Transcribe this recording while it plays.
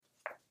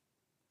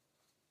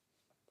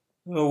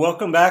Well,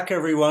 welcome back,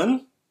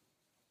 everyone.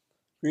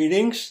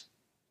 Greetings.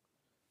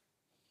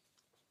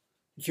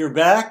 If you're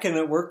back and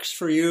it works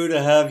for you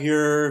to have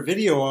your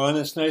video on,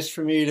 it's nice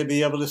for me to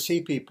be able to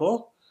see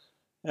people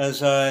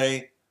as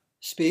I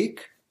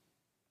speak.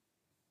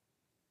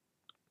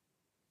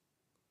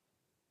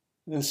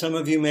 And some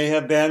of you may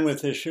have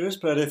bandwidth issues,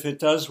 but if it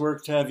does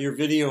work to have your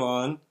video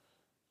on,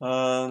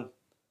 I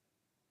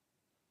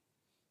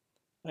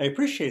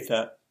appreciate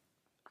that.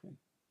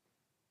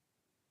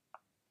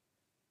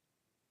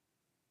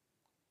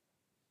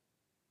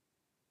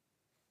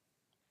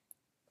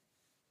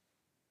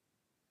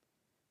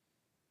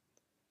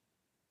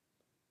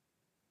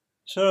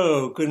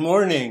 So, good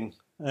morning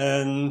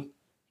and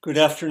good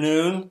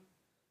afternoon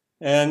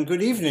and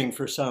good evening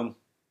for some.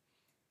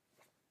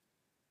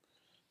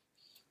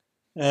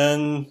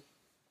 And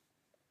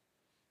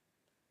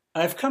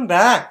I've come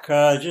back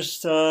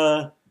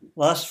from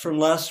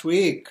last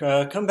week,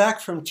 come back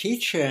from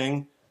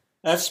teaching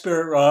at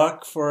Spirit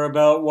Rock for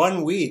about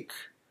 1 week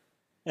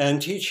and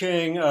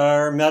teaching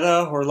our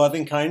Metta or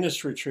loving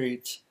kindness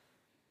retreat.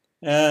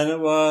 And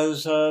it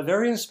was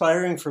very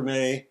inspiring for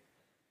me,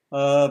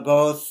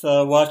 both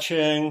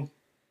watching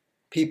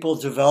people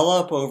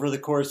develop over the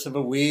course of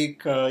a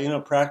week,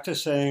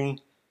 practicing,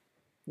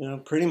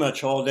 pretty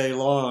much all day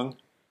long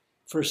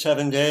for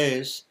 7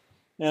 days.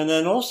 And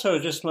then also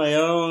just my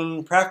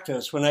own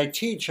practice. When I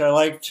teach, I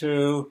like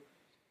to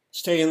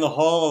stay in the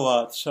hall a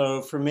lot.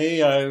 So for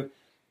me, I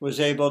was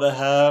able to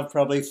have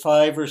probably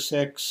 5 or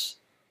 6,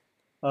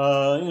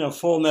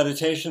 full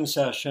meditation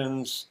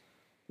sessions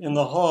in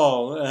the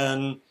hall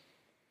and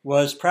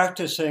was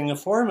practicing a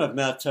form of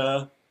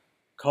metta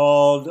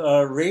called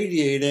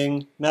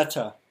radiating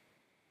metta.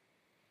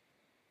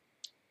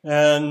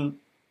 And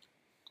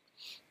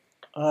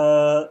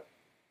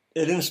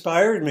it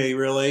inspired me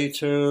really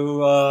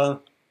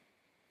to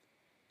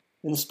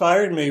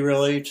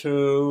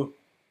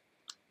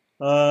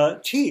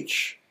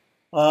teach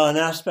on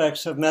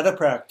aspects of metta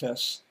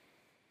practice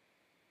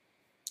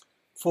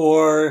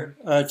for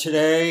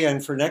today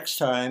and for next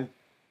time.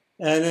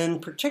 And in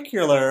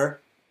particular,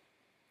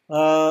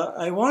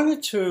 I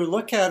wanted to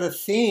look at a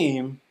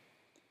theme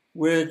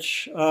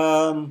which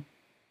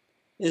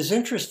is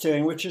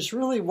interesting, which is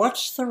really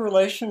what's the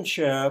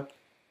relationship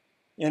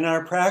in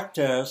our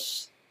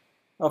practice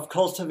of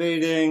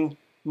cultivating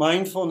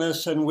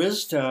mindfulness and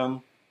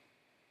wisdom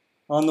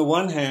on the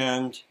one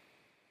hand,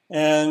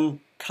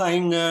 and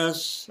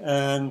kindness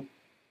and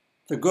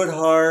the good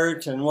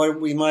heart and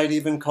what we might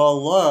even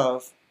call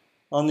love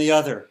on the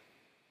other.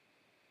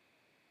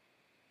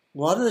 A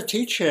lot of the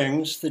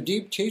teachings, the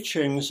deep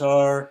teachings,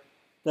 are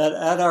that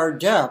at our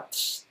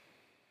depths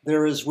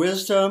there is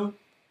wisdom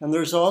and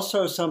there's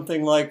also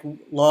something like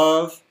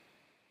love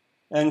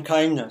and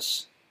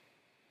kindness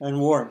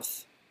and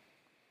warmth.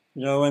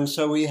 And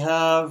so we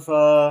have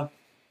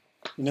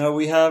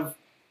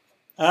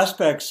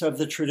aspects of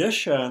the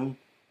tradition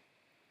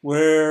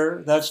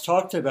where that's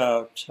talked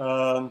about.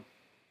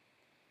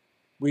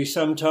 We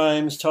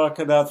sometimes talk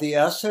about the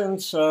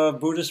essence of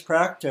Buddhist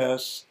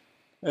practice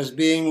as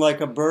being like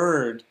a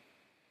bird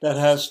that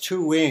has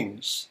 2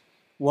 wings.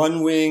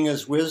 One wing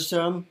is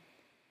wisdom,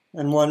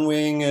 and one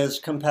wing is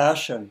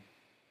compassion,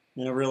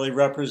 really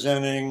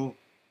representing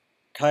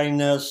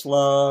kindness,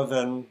 love,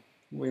 and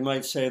we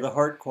might say the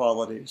heart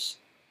qualities.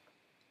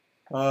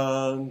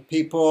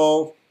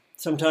 People,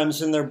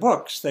 sometimes in their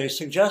books, they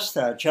suggest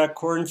that. Jack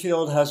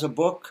Kornfield has a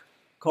book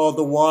called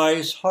The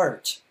Wise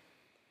Heart,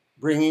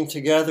 bringing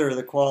together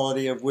the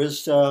quality of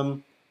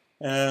wisdom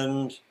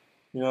and,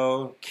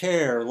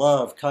 care,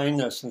 love,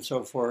 kindness, and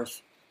so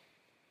forth.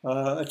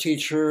 A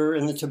teacher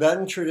in the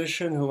Tibetan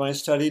tradition who I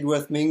studied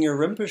with, Mingyur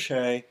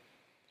Rinpoche,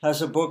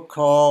 has a book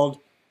called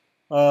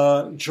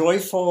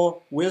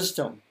Joyful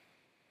Wisdom.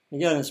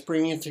 Again, it's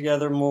bringing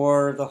together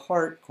more the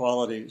heart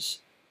qualities.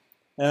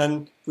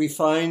 And we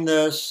find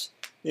this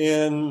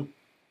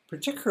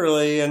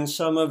particularly in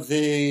some of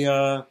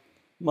the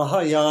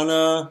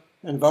Mahayana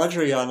and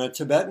Vajrayana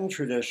Tibetan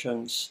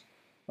traditions,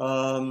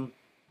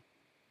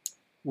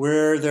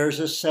 where there's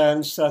a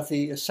sense that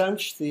the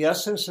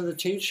essence of the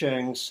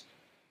teachings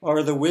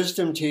are the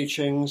wisdom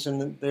teachings,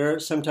 and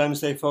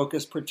sometimes they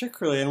focus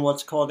particularly on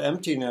what's called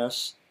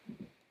emptiness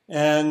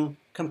and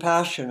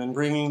compassion and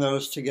bringing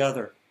those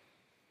together.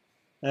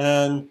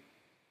 And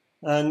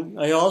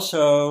I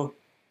also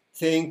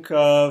think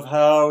of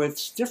how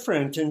it's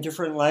different in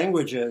different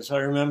languages. I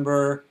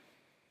remember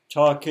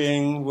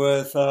talking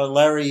with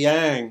Larry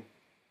Yang,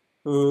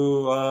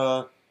 who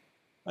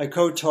I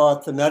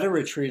co-taught the Metta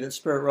retreat at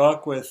Spirit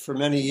Rock with for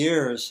many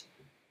years.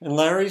 And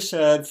Larry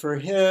said for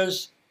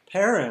his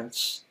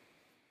parents,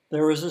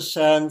 there was a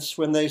sense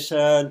when they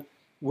said,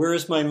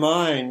 "Where's my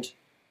mind?"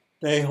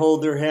 they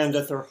hold their hand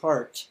at their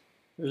heart.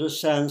 There's a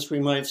sense, we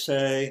might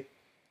say,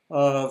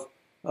 of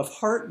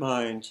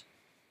heart-mind.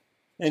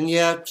 And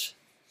yet,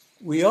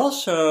 we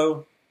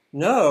also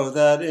know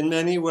that in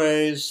many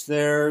ways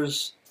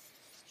there's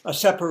a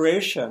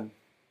separation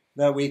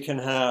that we can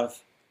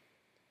have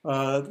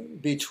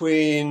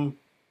between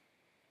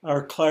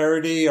our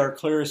clarity, our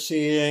clear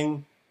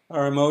seeing,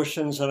 our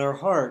emotions, and our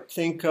heart.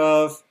 Think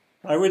of,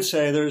 I would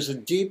say there's a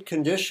deep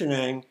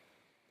conditioning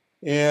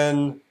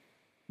in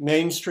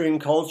mainstream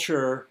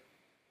culture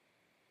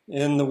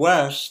in the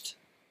West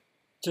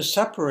to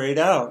separate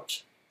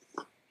out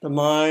the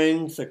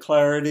mind, the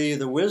clarity,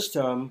 the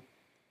wisdom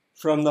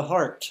from the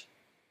heart.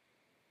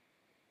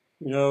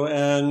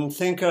 And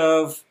think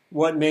of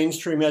what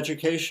mainstream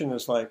education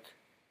is like,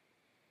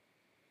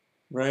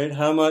 right?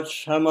 How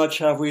much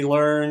have we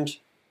learned?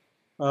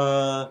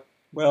 Well,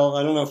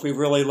 I don't know if we've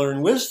really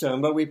learned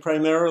wisdom, but we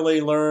primarily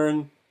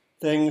learn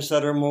things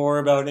that are more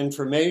about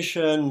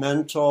information,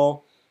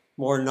 mental,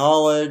 more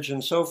knowledge,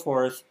 and so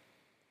forth.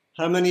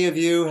 How many of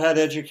you had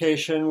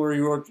education where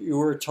you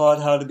were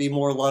taught how to be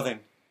more loving?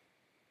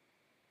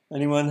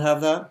 Anyone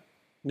have that?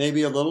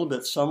 Maybe a little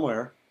bit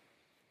somewhere,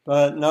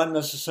 but not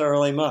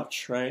necessarily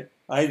much, right?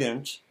 I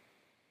didn't.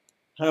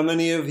 How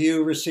many of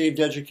you received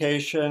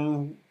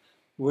education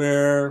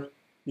where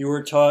you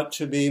were taught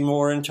to be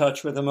more in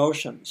touch with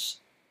emotions?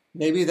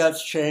 Maybe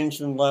that's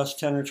changed in the last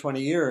 10 or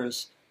 20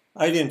 years.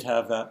 I didn't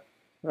have that,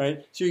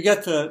 right? So you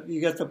get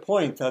the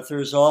point that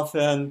there's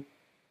often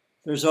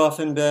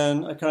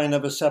been a kind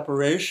of a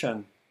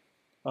separation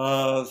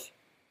of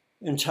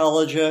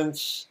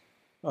intelligence,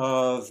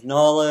 of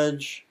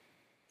knowledge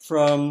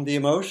from the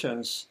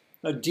emotions.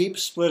 A deep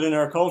split in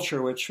our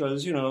culture, which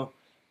was,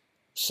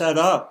 set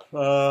up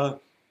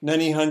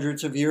many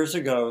hundreds of years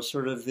ago,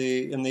 sort of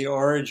in the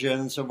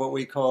origins of what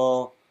we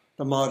call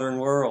the modern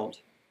world.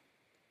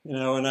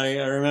 And I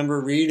remember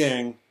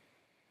reading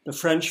the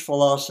French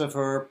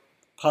philosopher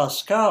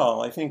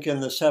Pascal, I think in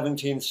the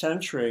 17th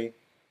century,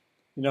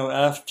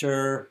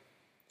 after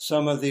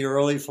some of the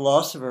early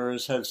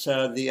philosophers had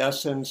said the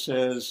essence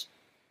is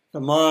the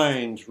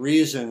mind,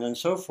 reason, and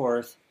so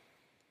forth.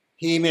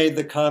 He made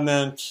the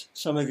comment,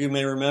 some of you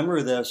may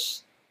remember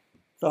this,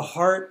 the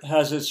heart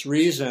has its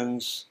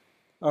reasons,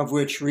 of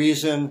which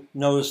reason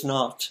knows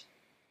not,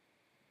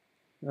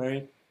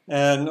 right?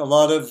 And a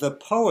lot of the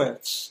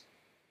poets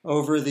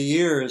over the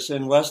years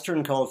in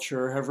Western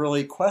culture have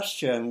really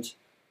questioned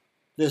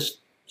this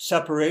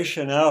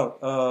separation out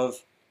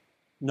of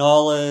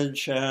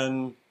knowledge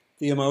and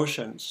the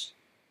emotions.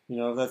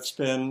 That's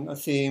been a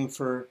theme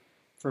for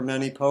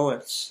many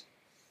poets.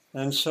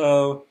 And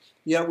so,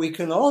 yet we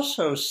can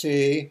also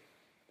see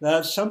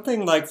that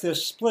something like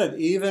this split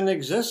even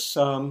exists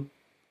some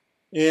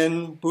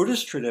in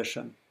Buddhist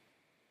tradition.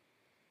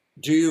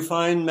 Do you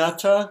find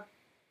metta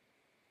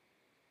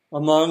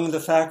among the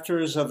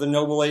factors of the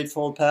Noble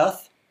Eightfold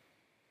Path?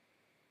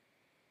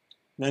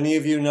 Many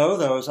of you know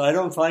those. I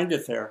don't find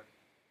it there.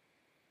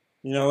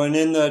 And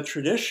in the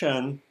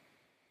tradition,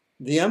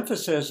 the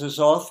emphasis is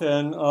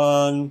often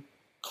on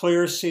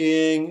clear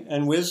seeing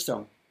and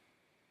wisdom.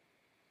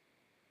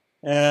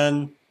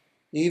 And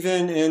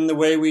even in the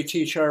way we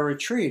teach our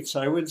retreats,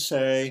 I would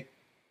say,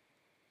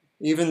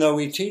 even though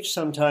we teach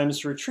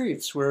sometimes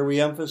retreats where we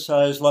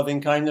emphasize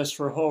loving kindness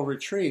for a whole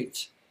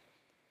retreat,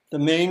 the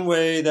main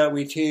way that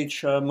we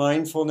teach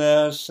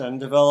mindfulness and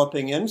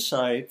developing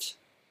insight,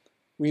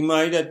 we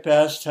might at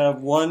best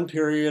have one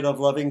period of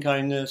loving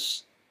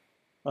kindness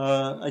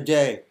a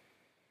day.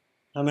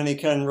 How many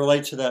can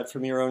relate to that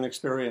from your own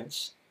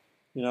experience?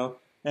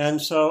 And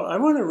so I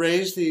want to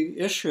raise the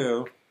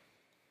issue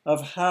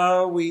of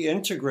how we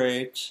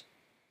integrate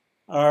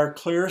our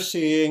clear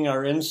seeing,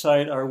 our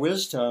insight, our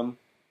wisdom,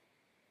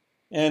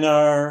 and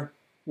our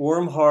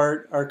warm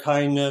heart, our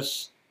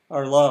kindness,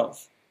 our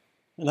love.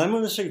 And I'm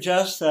going to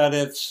suggest that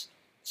it's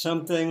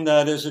something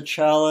that is a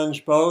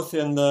challenge both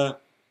in the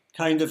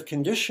kind of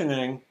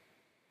conditioning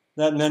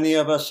that many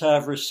of us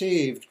have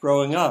received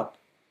growing up,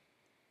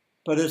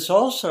 but it's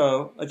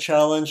also a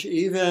challenge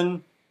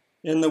even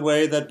in the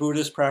way that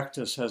Buddhist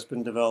practice has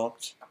been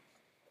developed.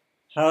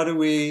 How do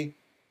we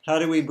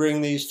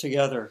bring these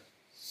together?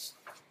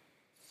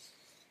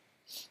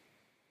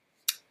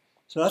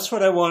 So that's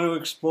what I want to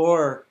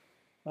explore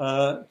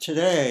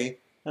today,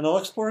 and I'll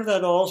explore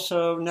that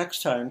also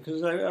next time,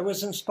 because I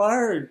was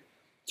inspired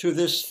to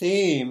this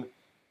theme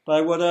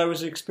by what I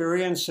was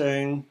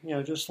experiencing,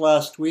 just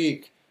last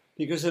week,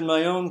 because in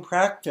my own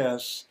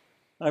practice,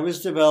 I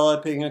was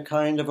developing a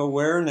kind of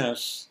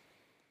awareness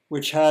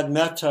which had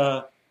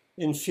metta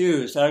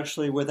infused,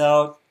 actually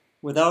without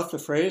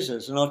the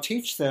phrases. And I'll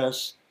teach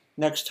this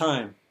next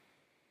time.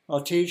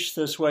 I'll teach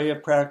this way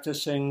of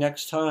practicing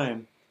next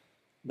time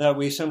that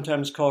we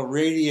sometimes call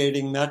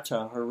radiating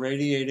metta or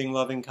radiating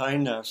loving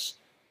kindness.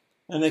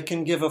 And it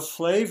can give a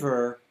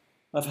flavor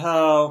of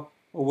how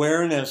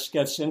awareness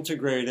gets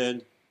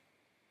integrated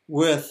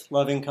with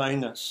loving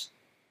kindness,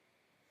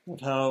 of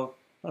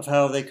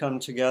how they come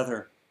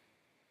together.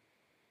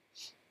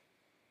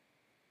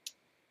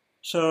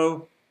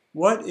 So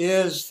what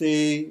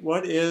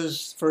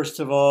is first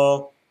of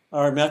all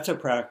our metta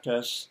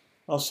practice?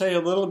 I'll say a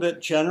little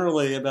bit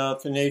generally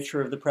about the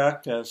nature of the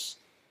practice,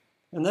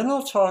 and then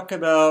I'll talk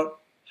about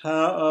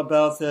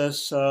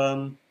this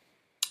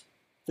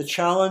the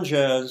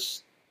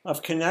challenges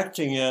of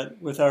connecting it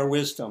with our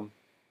wisdom,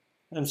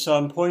 and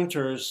some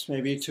pointers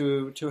maybe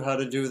to how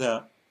to do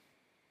that.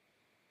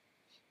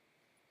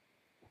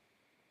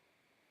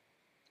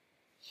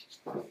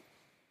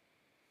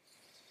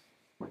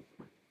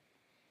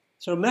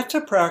 So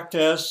metta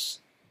practice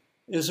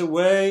is a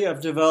way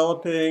of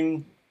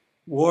developing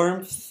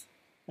warmth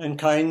and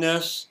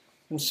kindness.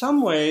 In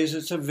some ways,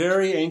 it's a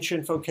very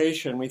ancient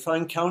vocation. We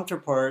find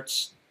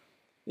counterparts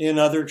in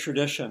other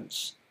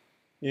traditions.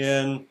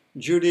 In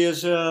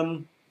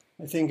Judaism,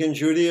 I think in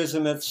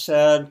Judaism it's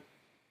said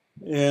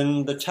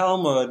in the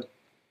Talmud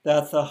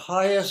that the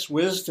highest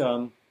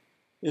wisdom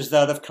is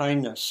that of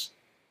kindness.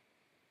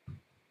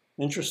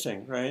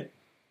 Interesting, right?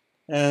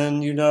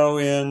 And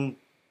in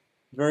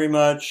very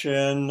much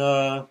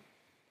in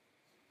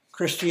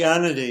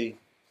Christianity,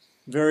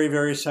 very,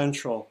 very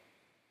central.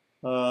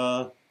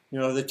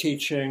 The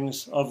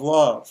teachings of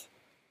love.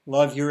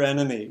 Love your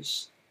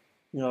enemies.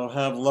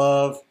 Have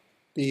love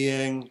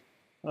being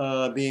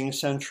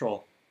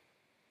central.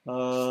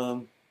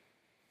 Let's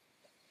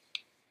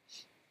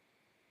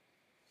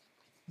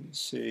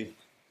see.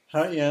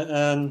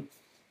 And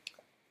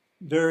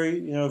very,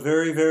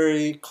 very,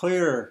 very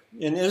clear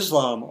in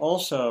Islam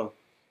also,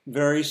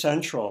 very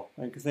central.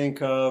 I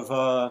think of,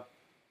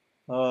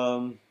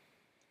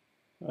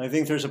 I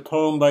think there's a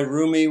poem by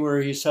Rumi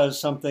where he says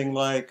something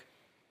like,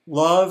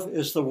 "Love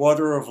is the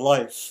water of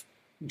life.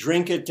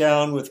 Drink it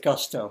down with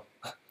gusto."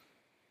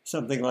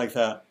 Something like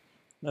that.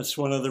 That's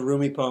one of the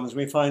Rumi poems.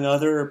 We find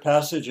other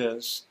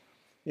passages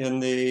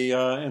in the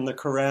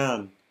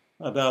Quran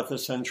about the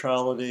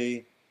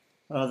centrality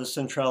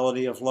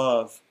of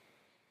love,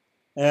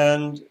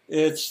 and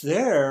it's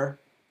there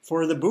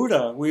for the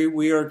Buddha.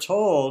 We are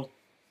told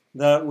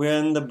that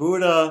when the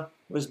Buddha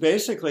was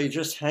basically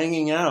just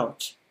hanging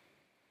out,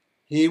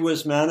 he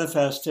was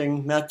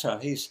manifesting metta.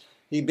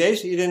 He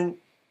basically didn't.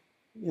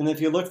 And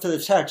if you look to the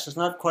text, it's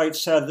not quite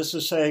said. This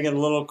is saying it a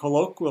little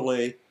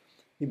colloquially.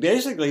 He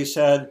basically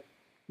said,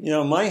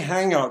 my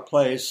hangout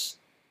place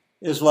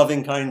is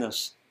loving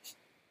kindness.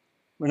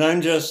 When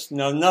I'm just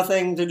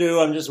nothing to do,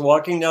 I'm just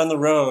walking down the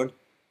road,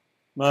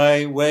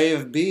 my way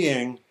of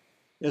being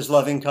is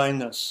loving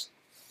kindness.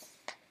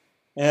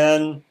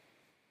 And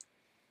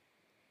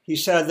he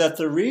said that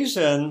the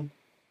reason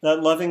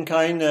that loving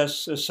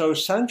kindness is so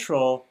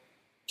central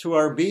to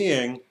our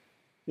being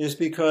is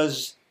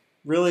because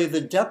really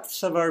the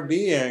depths of our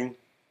being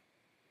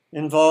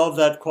involve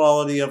that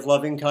quality of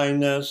loving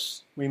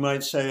kindness, we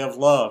might say of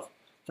love,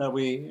 that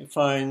we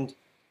find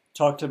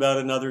talked about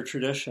in other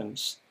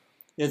traditions.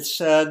 It's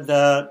said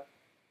that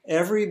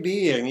every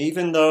being,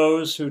 even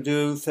those who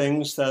do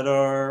things that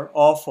are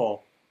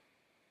awful,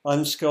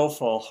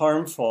 unskillful,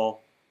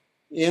 harmful,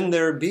 in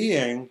their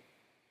being,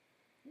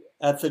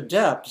 at the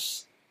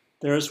depths,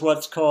 there's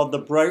what's called the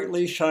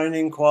brightly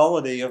shining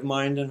quality of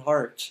mind and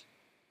heart,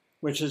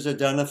 which is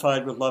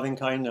identified with loving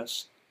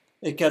kindness.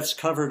 It gets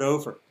covered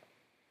over.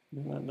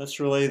 And that's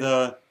really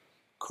the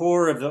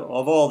core of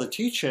all the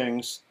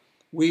teachings.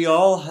 We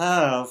all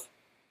have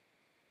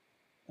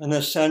an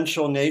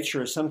essential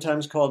nature,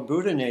 sometimes called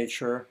Buddha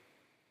nature,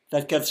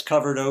 that gets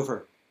covered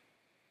over.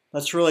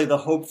 That's really the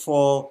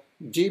hopeful,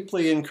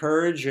 deeply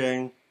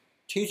encouraging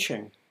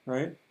teaching,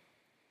 right?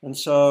 And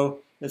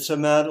so it's a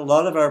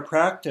lot of our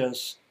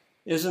practice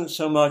isn't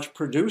so much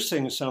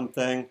producing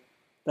something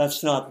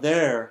that's not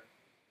there,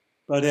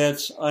 but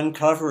it's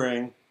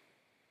uncovering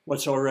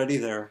what's already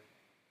there.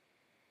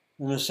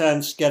 In a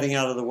sense, getting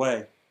out of the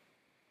way,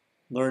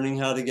 learning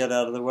how to get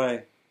out of the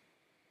way.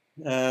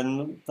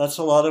 And that's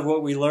a lot of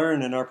what we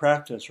learn in our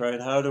practice,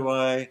 right? How do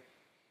I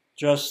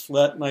just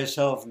let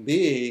myself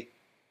be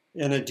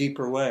in a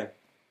deeper way?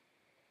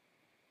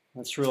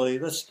 That's really,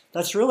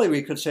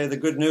 we could say, the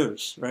good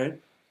news, right?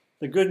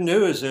 The good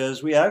news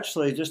is we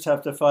actually just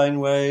have to find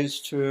ways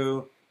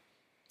to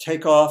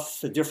take off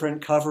the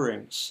different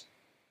coverings.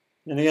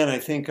 And again, I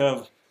think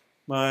of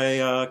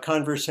my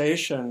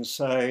conversations.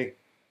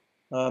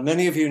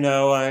 Many of you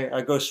know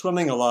I go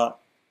swimming a lot.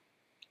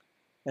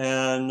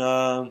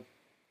 And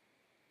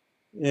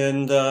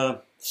in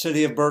the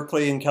city of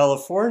Berkeley in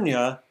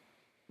California,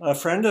 a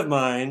friend of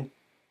mine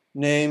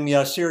named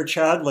Yasir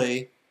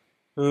Chadli,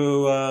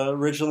 who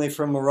originally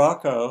from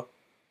Morocco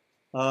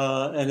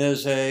and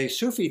is a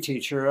Sufi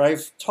teacher,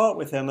 I've taught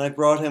with him. I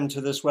brought him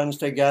to this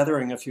Wednesday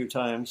gathering a few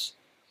times.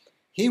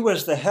 He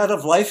was the head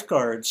of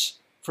lifeguards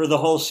for the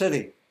whole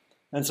city.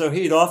 And so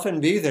he'd often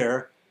be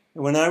there.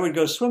 And when I would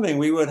go swimming,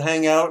 we would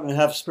hang out and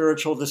have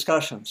spiritual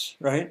discussions,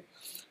 right?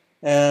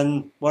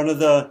 And one of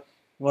the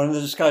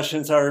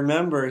discussions I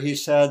remember, he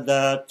said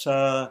that,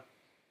 I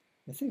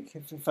think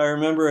if I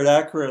remember it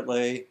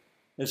accurately,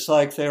 it's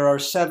like there are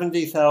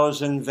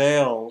 70,000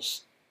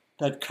 veils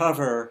that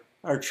cover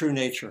our true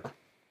nature.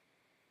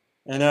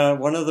 And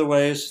one of the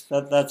ways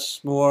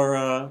that's more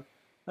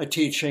a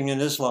teaching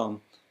in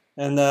Islam,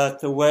 and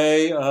that the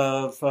way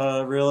of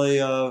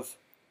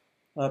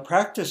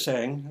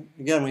practicing,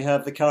 again, we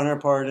have the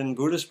counterpart in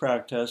Buddhist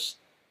practice,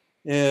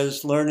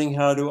 is learning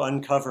how to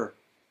uncover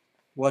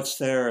what's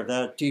there,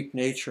 that deep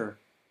nature.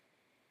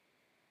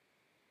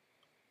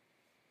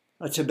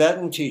 A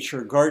Tibetan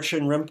teacher,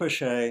 Garchen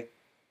Rinpoche,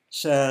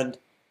 said,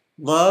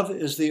 "Love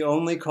is the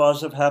only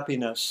cause of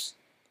happiness.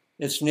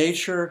 Its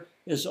nature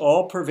is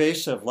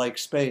all-pervasive like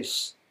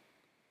space.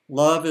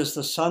 Love is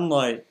the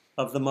sunlight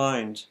of the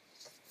mind.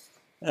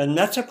 And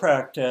metta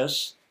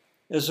practice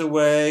is a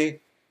way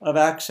of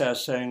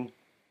accessing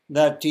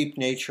that deep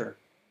nature.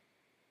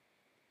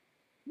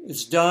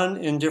 It's done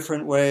in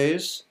different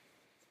ways.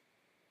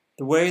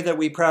 The way that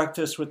we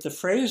practice with the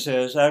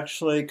phrases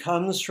actually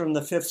comes from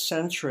the 5th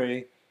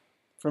century,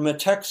 from a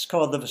text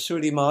called the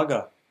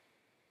Visuddhimagga,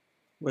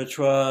 which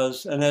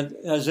was, and it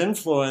has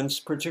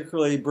influenced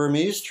particularly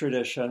Burmese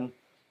tradition,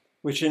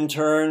 which in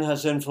turn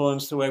has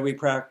influenced the way we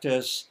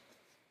practice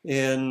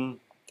in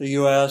the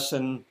US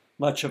and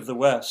much of the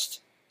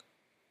West.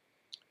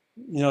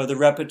 The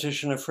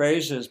repetition of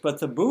phrases. But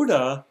the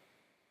Buddha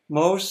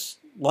most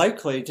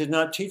likely did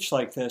not teach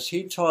like this.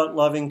 He taught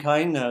loving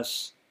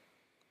kindness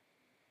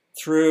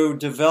through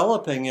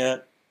developing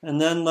it and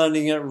then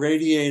letting it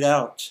radiate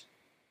out.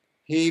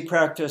 He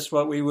practiced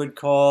what we would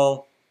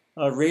call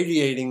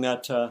radiating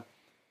metta.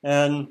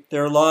 And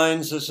there are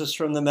lines, this is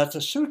from the Metta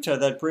Sutta,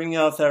 that bring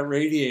out that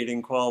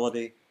radiating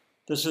quality.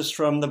 This is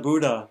from the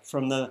Buddha,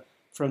 from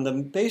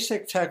the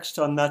basic text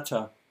on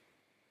metta.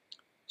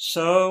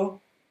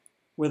 So,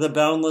 with a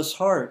boundless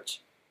heart,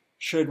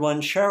 should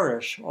one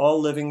cherish all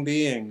living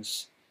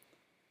beings,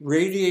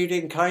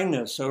 radiating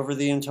kindness over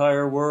the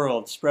entire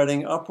world,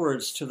 spreading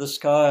upwards to the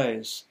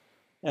skies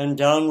and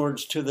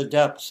downwards to the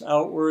depths,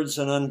 outwards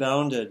and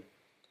unbounded,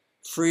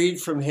 freed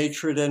from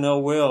hatred and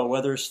ill will,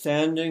 whether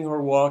standing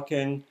or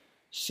walking,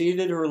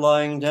 seated or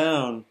lying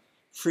down,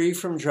 free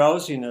from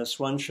drowsiness,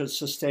 one should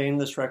sustain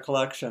this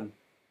recollection.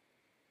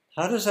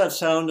 How does that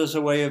sound as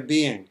a way of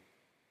being?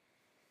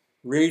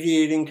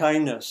 Radiating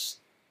kindness.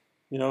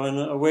 And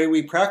a way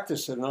we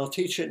practice it, and I'll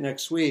teach it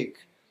next week.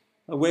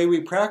 A way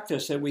we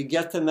practice it, we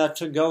get the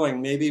metta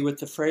going, maybe with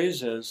the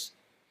phrases,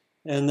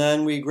 and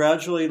then we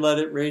gradually let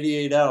it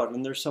radiate out.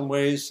 And there's some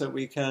ways that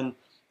we can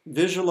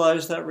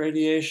visualize that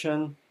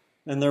radiation,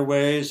 and there are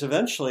ways,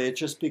 eventually, it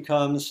just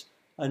becomes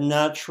a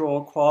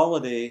natural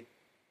quality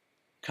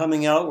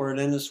coming outward.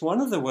 And it's one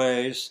of the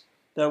ways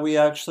that we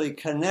actually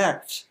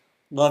connect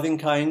loving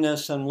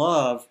kindness and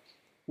love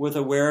with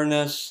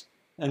awareness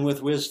and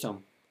with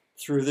wisdom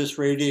through this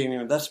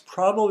radiating. That's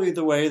probably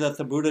the way that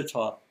the Buddha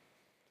taught.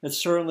 It's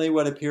certainly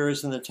what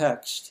appears in the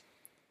text.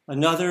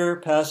 Another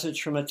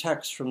passage from a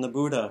text from the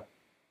Buddha.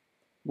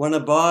 One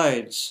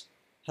abides,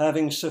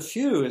 having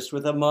suffused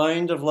with a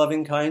mind of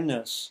loving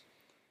kindness,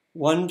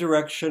 one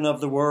direction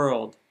of the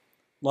world,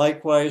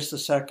 likewise the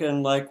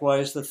second,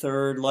 likewise the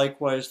third,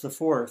 likewise the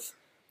fourth.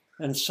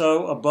 And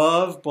so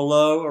above,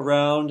 below,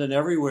 around, and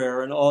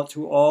everywhere, and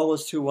all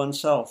is to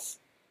oneself.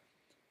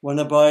 One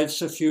abides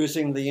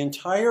suffusing the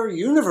entire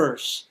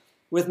universe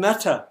with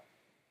metta.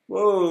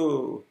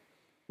 Whoa!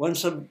 One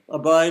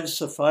abides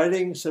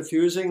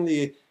suffusing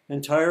the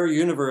entire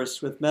universe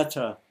with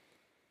metta,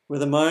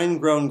 with a mind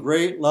grown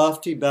great,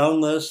 lofty,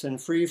 boundless, and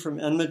free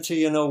from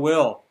enmity and ill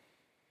will.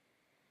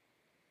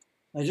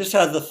 I just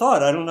had the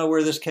thought, I don't know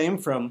where this came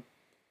from.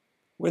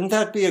 Wouldn't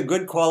that be a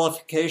good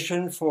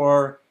qualification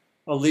for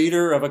a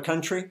leader of a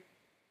country?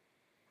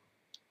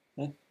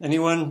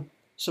 Anyone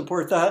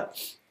support that?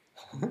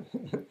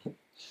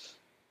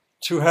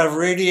 To have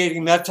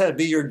radiating metta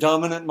be your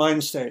dominant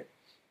mind state.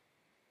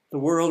 The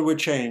world would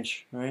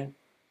change, right?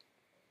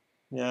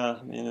 Yeah,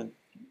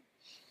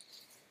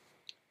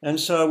 and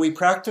so we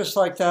practice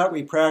like that.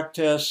 We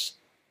practice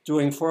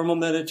doing formal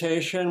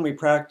meditation. We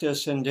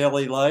practice in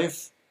daily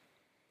life.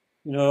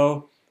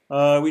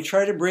 We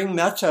try to bring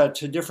metta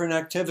to different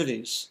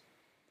activities.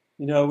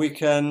 We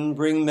can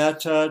bring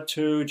metta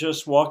to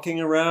just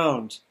walking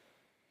around,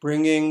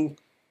 bringing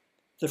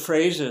the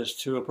phrases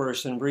to a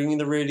person, bringing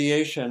the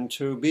radiation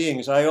to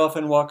beings. I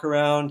often walk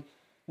around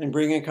and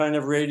bring a kind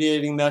of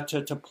radiating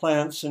metta to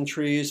plants and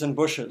trees and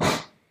bushes.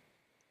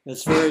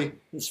 It's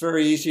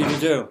very easy to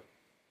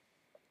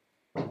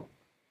do.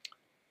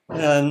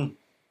 And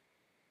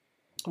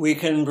we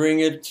can bring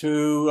it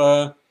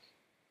to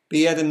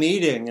be at a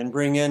meeting and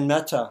bring in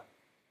metta.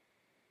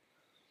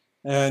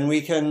 And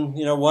we can,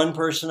 one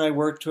person I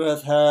worked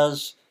with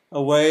has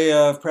a way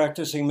of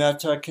practicing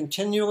metta,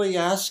 continually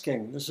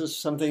asking. This is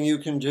something you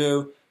can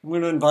do. I'm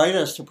going to invite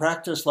us to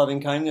practice loving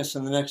kindness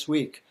in the next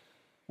week.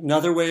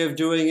 Another way of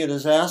doing it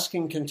is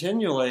asking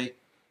continually,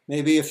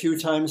 maybe a few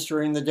times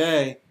during the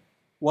day,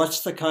 what's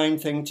the kind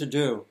thing to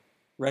do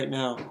right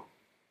now?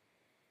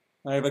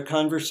 I have a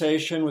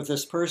conversation with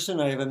this person,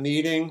 I have a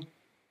meeting,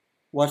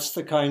 what's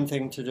the kind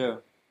thing to do?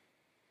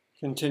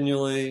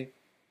 Continually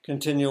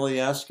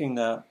asking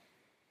that.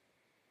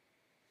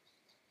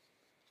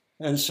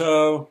 And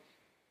so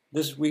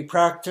we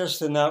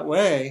practice in that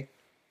way,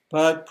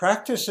 but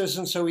practice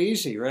isn't so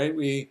easy, right?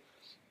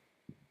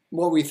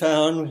 What we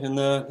found in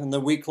the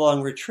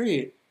week-long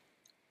retreat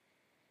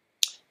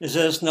is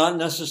that it's not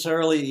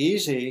necessarily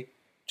easy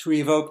to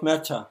evoke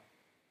metta,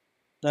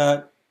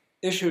 that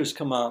issues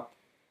come up.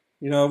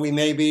 We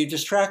may be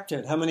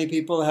distracted. How many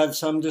people had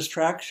some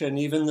distraction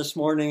even this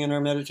morning in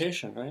our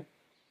meditation, right?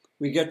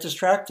 We get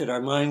distracted.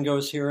 Our mind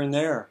goes here and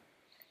there.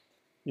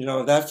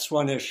 That's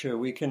one issue.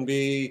 We can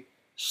be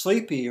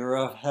sleepy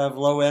or have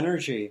low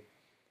energy.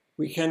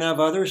 We can have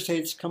other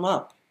states come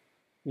up.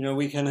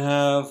 We can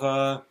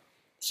have,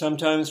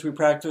 sometimes we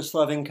practice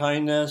loving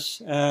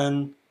kindness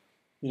and,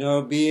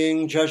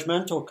 being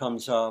judgmental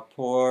comes up,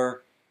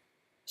 or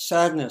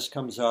sadness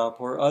comes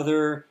up, or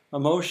other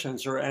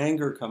emotions, or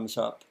anger comes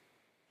up.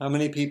 How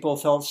many people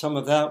felt some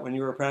of that when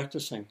you were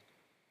practicing?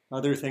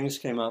 Other things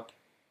came up.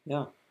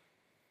 Yeah.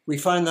 We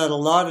find that a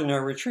lot in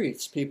our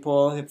retreats.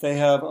 People, if they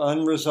have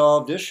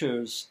unresolved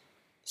issues,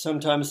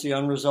 sometimes the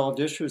unresolved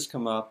issues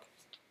come up.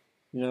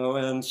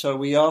 And so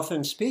we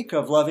often speak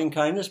of loving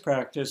kindness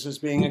practice as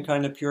being a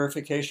kind of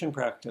purification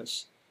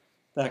practice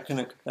that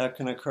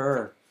can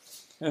occur.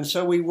 And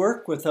so we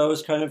work with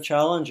those kind of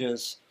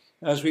challenges.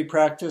 As we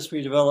practice,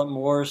 we develop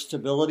more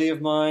stability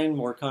of mind,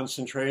 more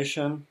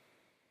concentration,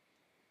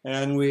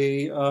 and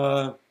we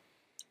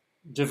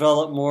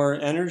develop more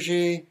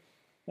energy,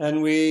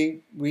 and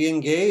we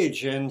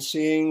engage in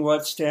seeing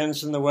what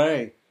stands in the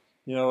way,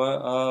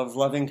 of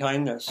loving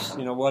kindness.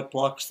 What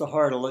blocks the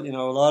heart. A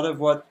lot of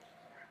what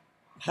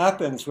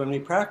happens when we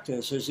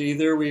practice is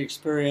either we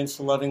experience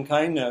the loving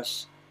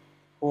kindness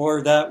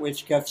or that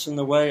which gets in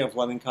the way of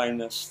loving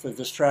kindness, the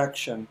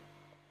distraction,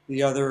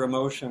 the other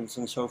emotions,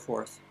 and so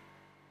forth.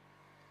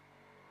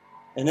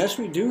 And as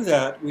we do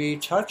that, we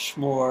touch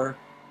more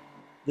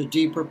the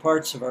deeper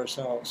parts of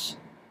ourselves.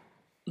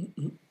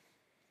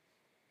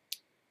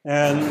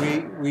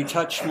 And we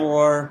touch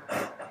more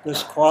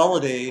this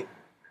quality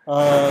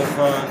of...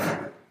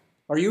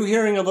 are you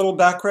hearing a little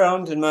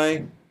background? Am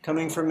I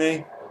coming from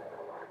me?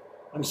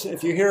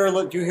 If you hear,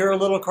 do you hear a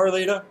little,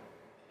 Carlita?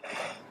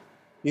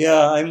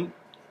 Yeah,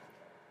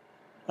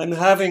 I'm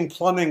having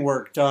plumbing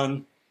work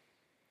done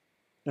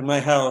in my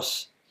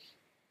house.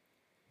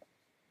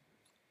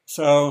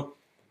 So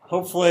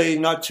hopefully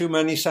not too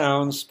many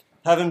sounds.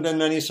 Haven't been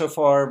many so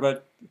far,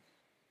 but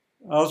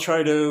I'll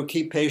try to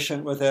keep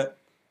patient with it,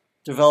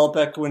 develop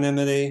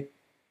equanimity,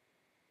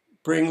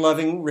 bring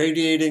loving,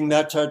 radiating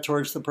metta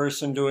towards the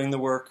person doing the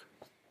work.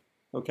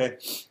 Okay,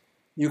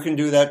 you can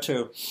do that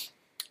too.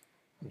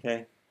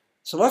 Okay,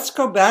 so let's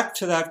go back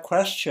to that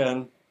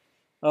question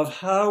of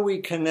how we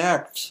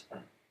connect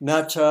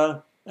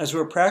metta as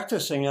we're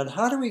practicing it.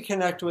 How do we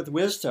connect with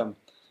wisdom?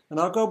 And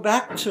I'll go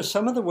back to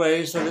some of the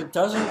ways that it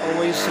doesn't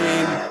always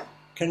seem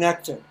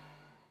connected.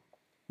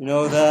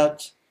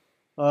 That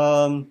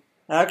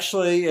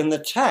actually in the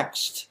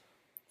text,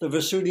 the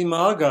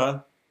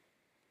Visuddhimagga,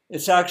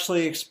 it's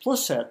actually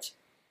explicit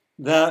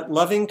that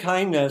loving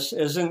kindness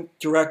isn't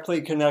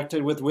directly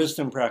connected with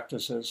wisdom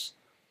practices.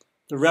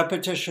 The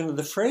repetition of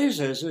the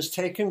phrases is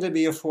taken to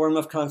be a form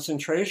of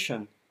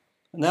concentration.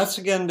 And that's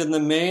again been the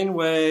main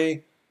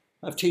way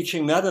of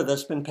teaching metta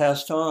that's been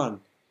passed on.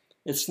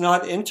 It's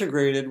not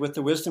integrated with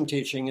the wisdom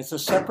teaching. It's a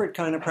separate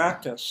kind of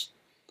practice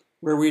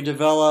where we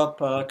develop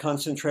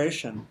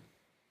concentration,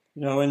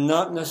 and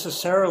not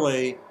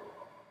necessarily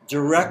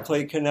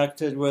directly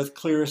connected with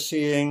clear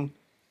seeing,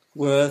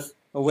 with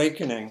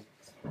awakening.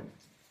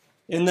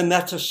 In the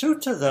Metta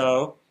Sutta,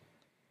 though,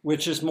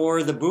 which is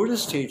more the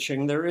Buddhist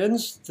teaching,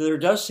 there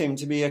does seem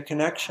to be a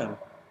connection.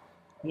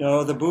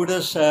 The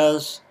Buddha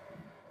says,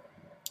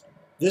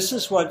 this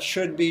is what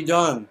should be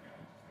done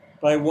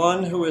by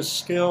one who is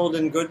skilled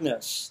in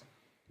goodness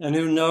and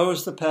who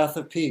knows the path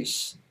of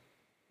peace.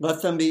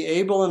 Let them be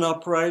able and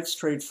upright,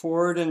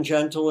 straightforward and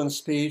gentle in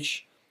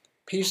speech,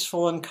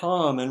 peaceful and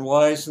calm and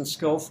wise and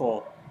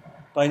skillful,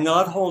 by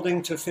not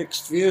holding to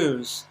fixed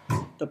views,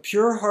 the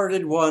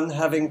pure-hearted one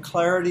having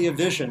clarity of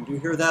vision. Do you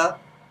hear that?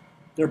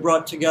 They're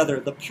brought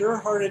together. The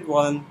pure-hearted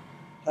one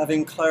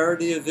having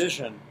clarity of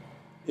vision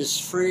is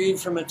freed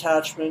from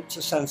attachment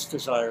to sense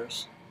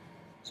desires.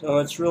 So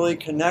it's really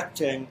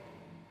connecting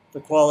the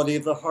quality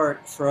of the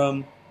heart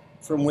from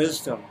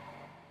wisdom.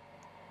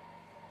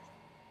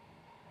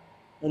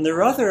 And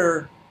there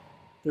are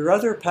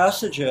other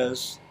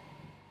passages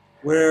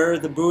where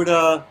the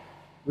Buddha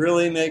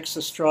really makes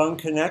a strong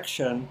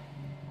connection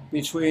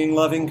between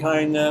loving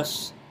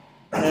kindness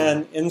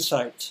and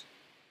insight.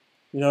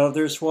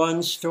 There's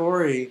one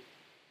story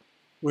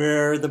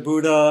where the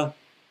Buddha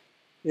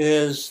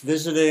is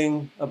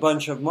visiting a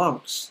bunch of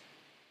monks,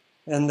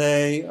 and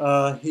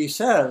he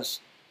says,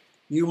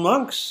 "You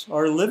monks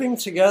are living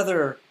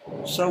together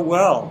so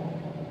well.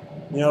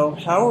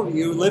 How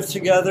you live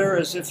together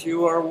as if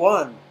you are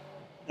one."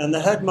 And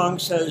the head monk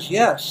says,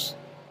 "Yes,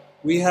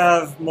 we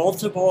have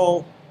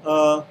multiple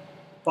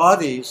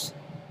bodies,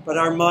 but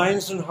our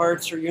minds and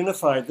hearts are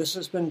unified. This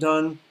has been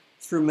done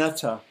through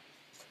metta."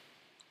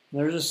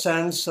 There's a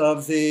sense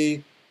of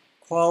the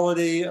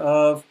quality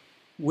of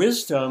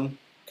wisdom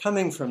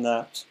coming from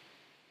that,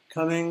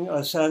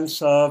 a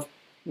sense of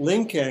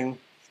linking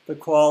the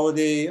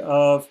quality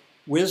of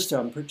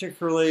wisdom,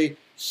 particularly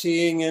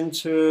seeing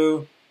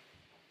into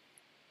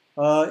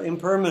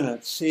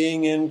impermanence,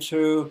 seeing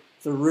into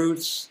the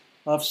roots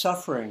of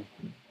suffering,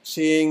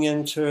 seeing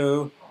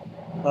into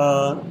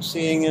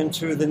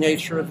the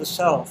nature of the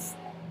self.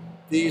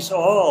 These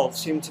all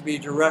seem to be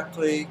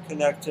directly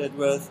connected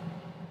with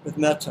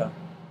metta.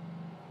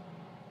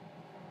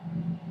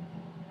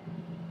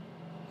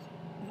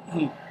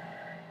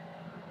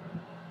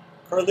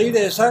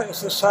 Carlita,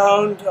 is the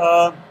sound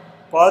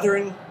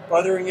bothering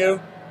bothering you?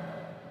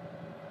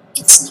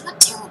 It's not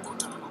terrible,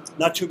 Donald.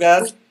 Not too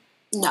bad?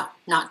 No,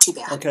 not too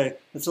bad. Okay.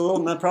 It's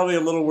probably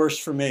a little worse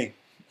for me.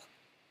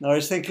 Now, I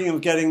was thinking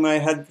of getting my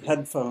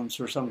headphones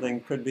or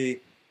something. Could be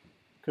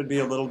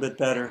a little bit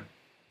better.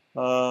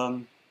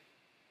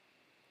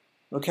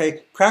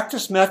 Okay,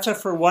 practice metta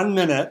for 1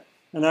 minute,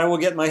 and I will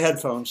get my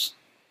headphones.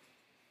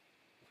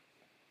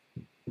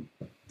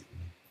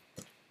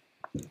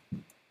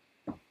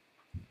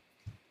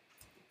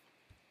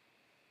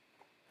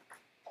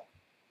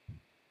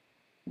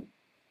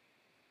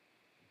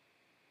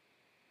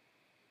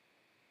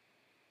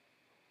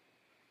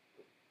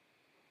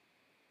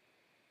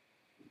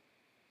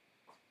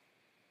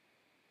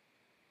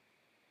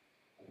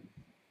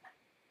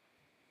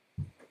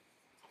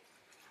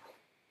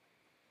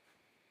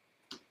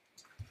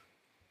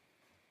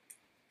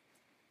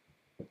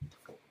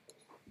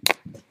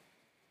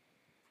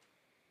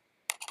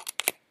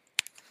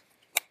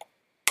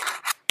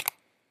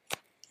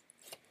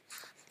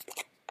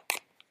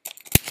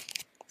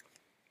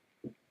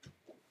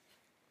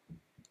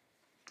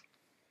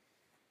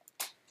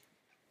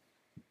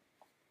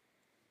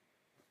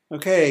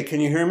 Okay, can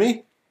you hear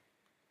me?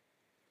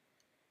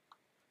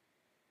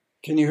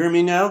 Can you hear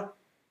me now?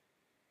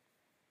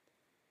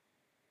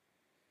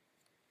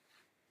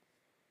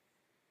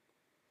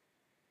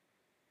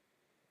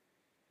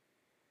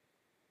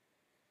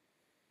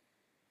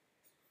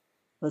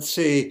 Let's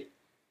see.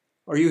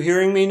 Are you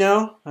hearing me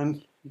now?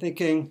 I'm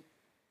thinking.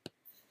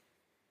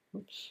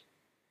 Oops.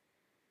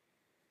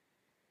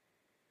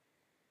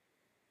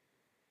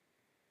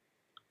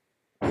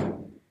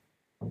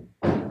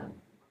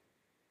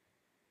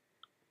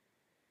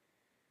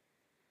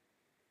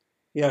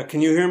 Yeah,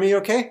 can you hear me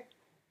okay?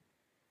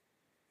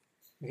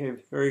 Okay,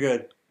 very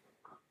good.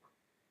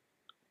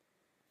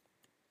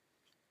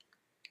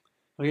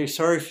 Okay,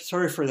 sorry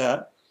for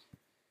that.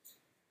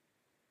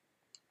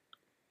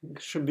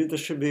 This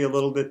should be a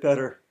little bit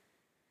better.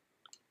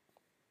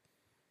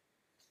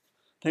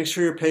 Thanks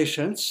for your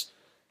patience.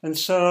 And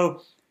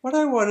so what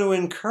I want to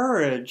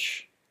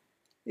encourage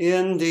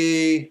in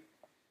the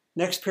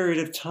next period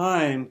of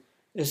time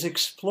is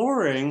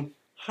exploring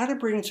how to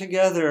bring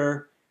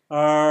together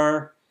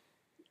our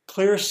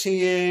clear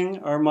seeing,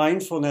 our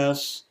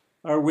mindfulness,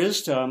 our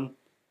wisdom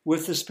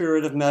with the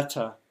spirit of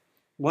metta.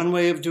 One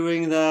way of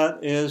doing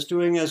that is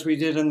doing as we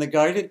did in the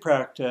guided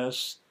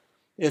practice.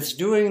 It's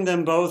doing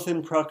them both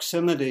in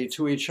proximity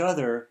to each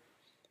other.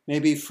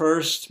 Maybe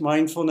first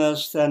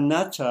mindfulness, then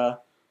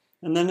metta,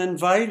 and then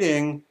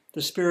inviting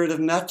the spirit of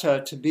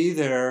metta to be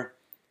there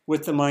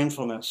with the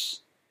mindfulness.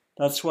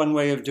 That's one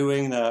way of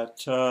doing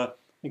that.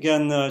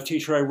 Again, the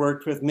teacher I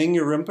worked with,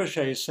 Mingyu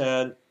Rinpoche,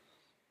 said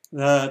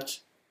that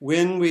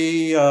when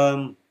we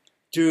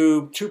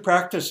do two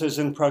practices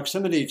in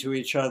proximity to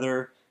each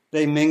other,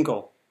 they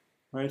mingle,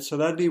 right? So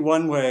that'd be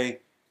one way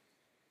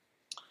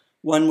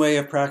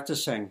of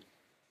practicing,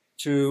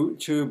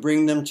 to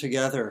bring them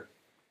together.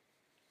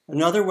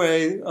 Another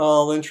way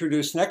I'll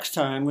introduce next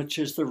time, which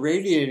is the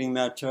radiating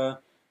metta,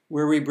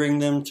 where we bring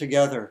them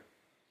together.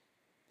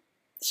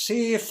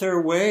 See if there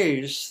are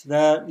ways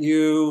that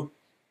you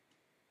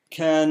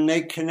can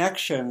make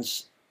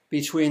connections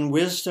between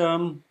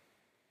wisdom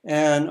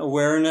and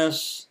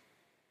awareness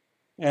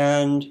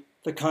and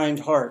the kind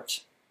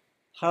heart.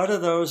 How do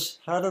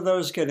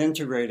those get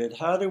integrated?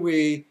 How do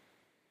we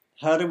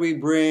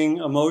bring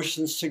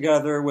emotions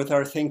together with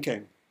our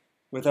thinking,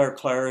 with our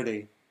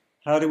clarity?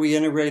 How do we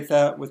integrate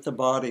that with the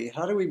body?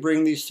 How do we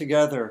bring these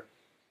together?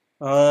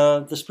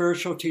 The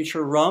spiritual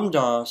teacher Ram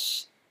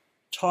Dass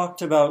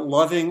talked about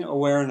loving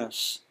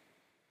awareness.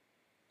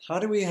 How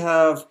do we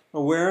have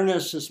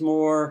awareness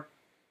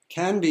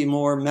can be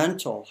more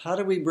mental? How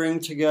do we bring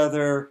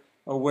together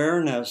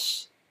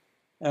awareness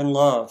and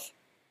love?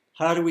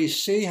 How do we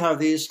see how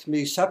these can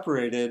be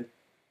separated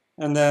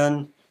and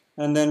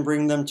then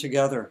bring them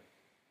together?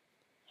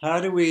 In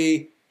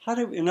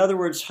other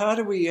words, how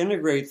do we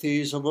integrate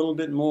these a little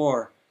bit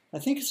more? I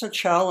think it's a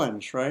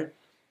challenge, right?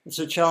 It's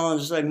a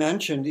challenge, as I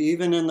mentioned,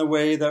 even in the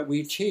way that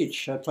we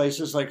teach at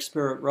places like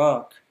Spirit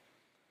Rock.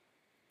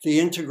 The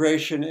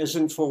integration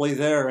isn't fully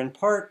there, in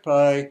part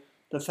by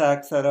the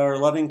fact that our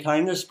loving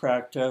kindness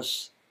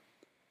practice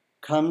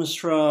comes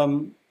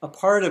from a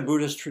part of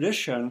Buddhist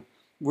tradition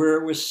where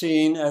it was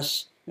seen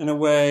as, in a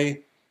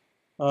way,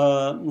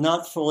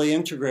 not fully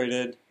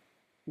integrated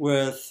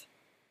with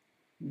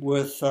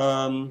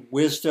wisdom,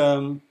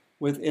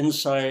 with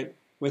insight,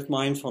 with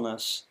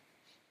mindfulness.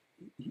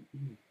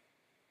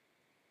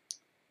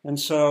 And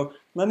so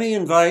let me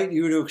invite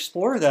you to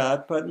explore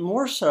that, but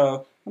more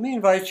so, let me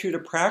invite you to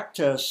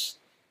practice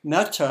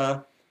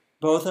metta,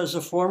 both as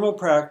a formal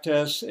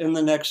practice in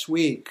the next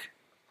week,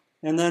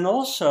 and then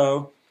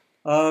also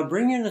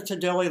bringing it to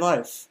daily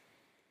life.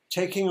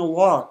 Taking a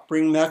walk,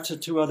 bring metta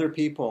to other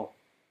people.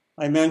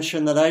 I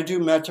mentioned that I do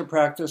metta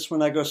practice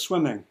when I go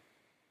swimming,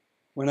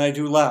 when I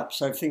do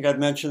laps. I think I've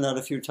mentioned that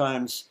a few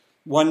times.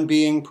 One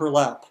being per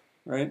lap,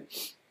 right?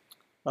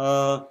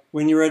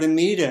 When you're at a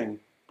meeting,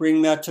 bring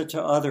metta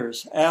to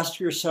others. Ask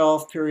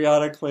yourself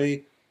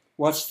periodically,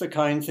 what's the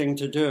kind thing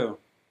to do?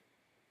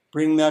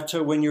 Bring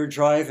metta when you're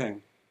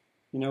driving.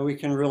 We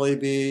can really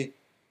be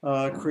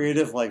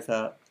creative like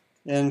that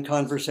in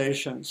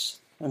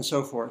conversations and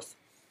so forth.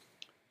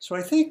 So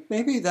I think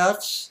maybe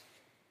that's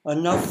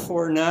enough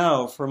for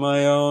now for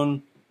my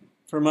own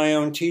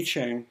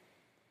teaching.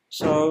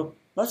 So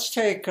let's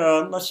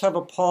have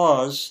a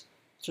pause.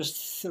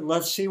 Just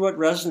let's see what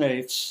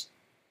resonates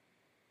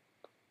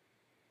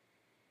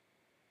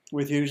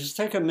with you. Just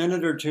take a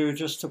minute or two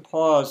just to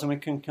pause, and we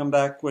can come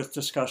back with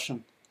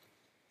discussion.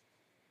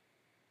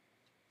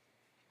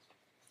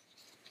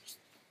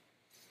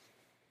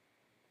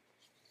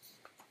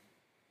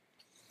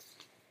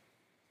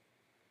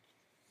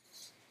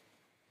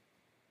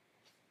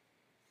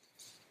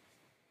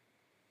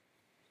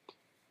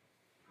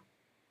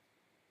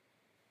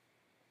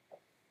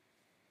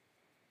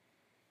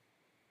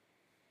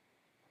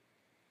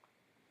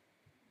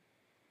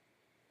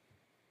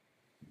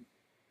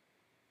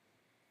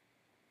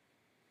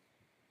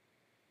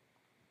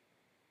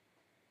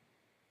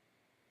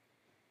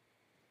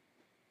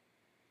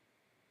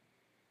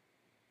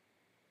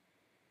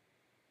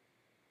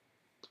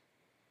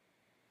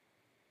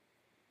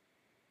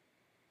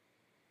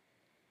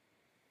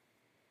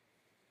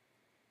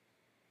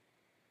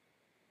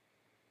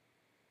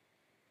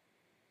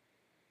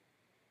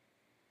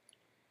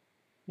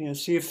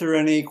 See if there are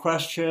any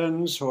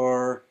questions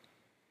or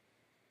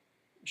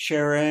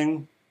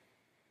sharing.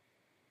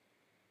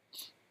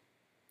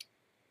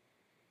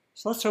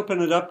 So let's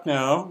open it up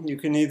now. You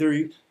can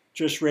either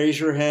just raise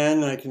your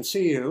hand and I can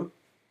see you,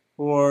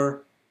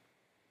 or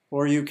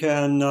you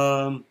can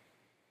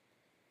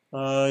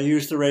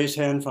use the raise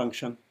hand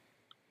function.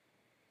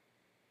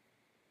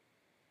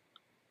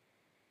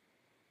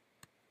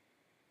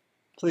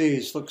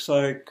 Please, looks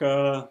like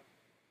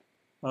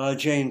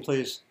Jane,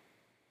 please.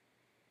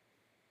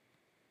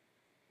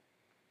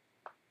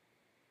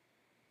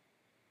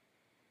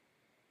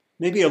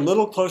 Maybe a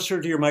little closer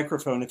to your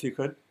microphone if you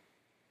could.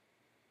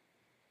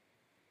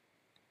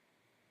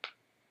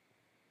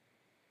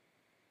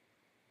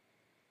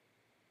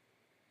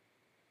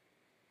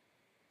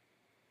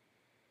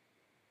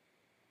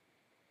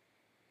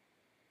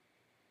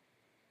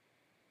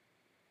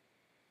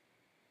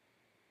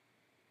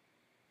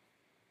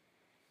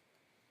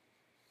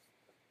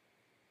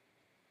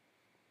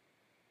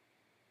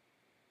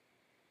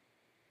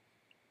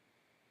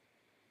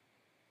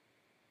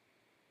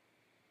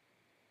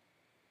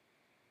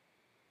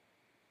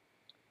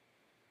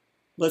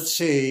 Let's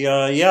see.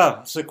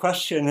 It's a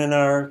question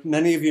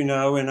many of you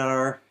know in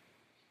our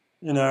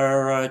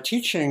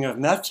teaching of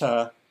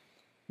metta,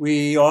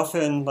 we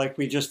often, like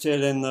we just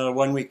did in the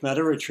 1 week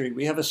metta retreat,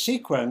 we have a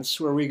sequence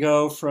where we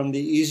go from the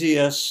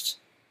easiest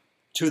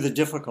to the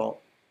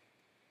difficult,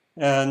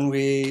 and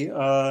we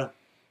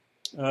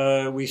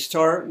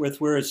start with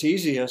where it's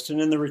easiest,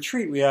 and in the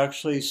retreat we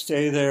actually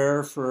stay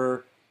there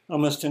for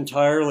almost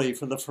entirely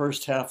for the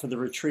first half of the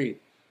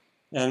retreat,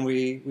 and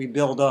we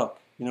build up.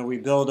 We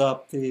build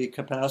up the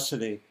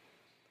capacity.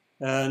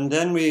 And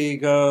then we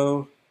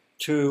go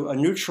to a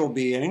neutral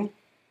being,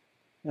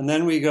 and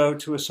then we go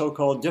to a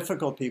so-called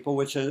difficult people,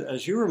 which,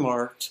 as you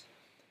remarked,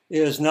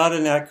 is not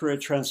an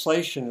accurate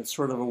translation. It's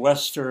sort of a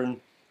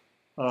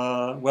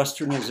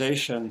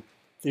westernization.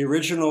 The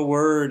original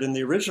word in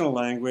the original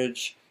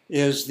language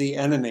is the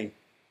enemy,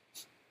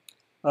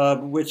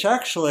 which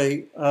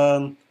actually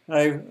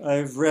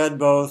I've read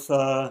both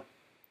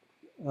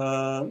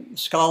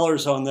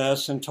scholars on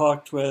this and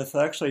talked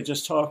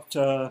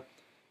a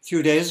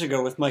few days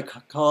ago with my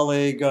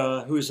colleague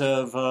who's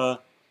of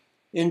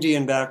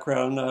Indian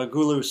background,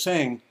 Gulu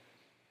Singh,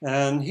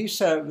 and he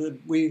said that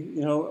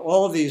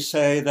all of these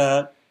say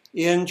that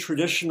in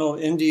traditional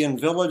Indian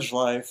village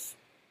life,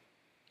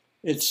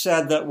 it's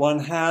said that one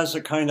has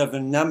a kind of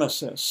a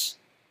nemesis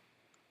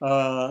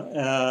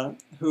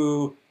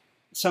who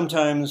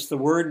sometimes the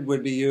word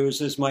would be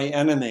used as my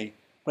enemy.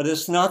 But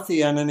it's not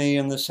the enemy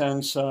in the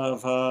sense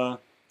of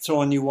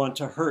someone you want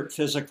to hurt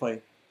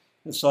physically.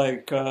 It's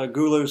like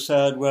Gulu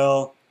said,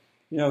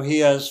 he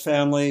has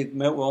family,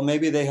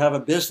 maybe they have a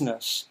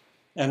business,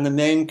 and the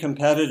main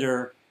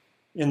competitor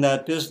in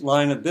that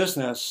line of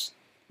business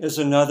is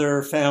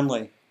another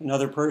family,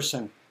 another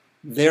person.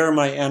 They're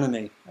my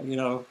enemy.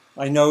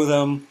 I know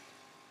them.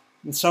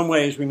 In some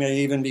ways we may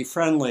even be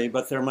friendly,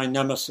 but they're my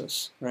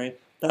nemesis, right?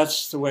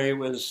 That's the way it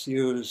was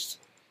used.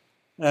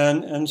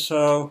 And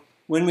so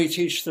when we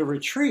teach the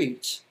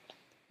retreat,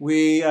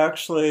 we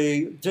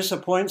actually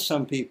disappoint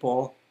some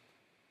people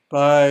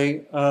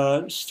by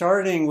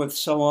starting with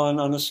someone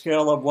on a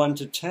scale of 1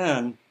 to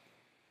 10,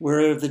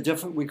 where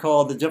we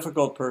call the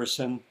difficult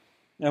person,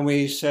 and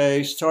we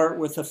say start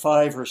with a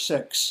 5 or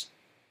 6.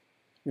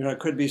 It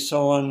could be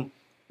someone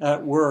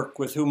at work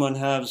with whom one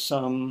has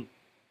some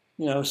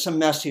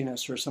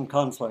messiness or some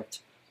conflict.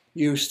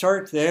 You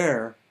start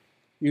there.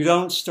 You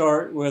don't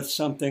start with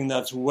something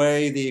that's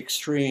way the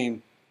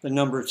extreme, the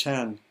number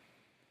 10.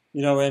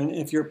 And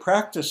if you're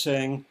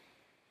practicing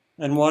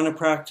and want to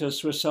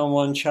practice with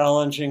someone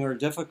challenging or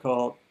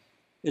difficult,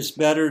 it's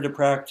better to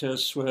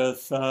practice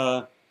with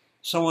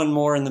someone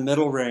more in the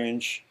middle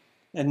range.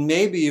 and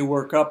maybe you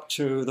work up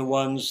to the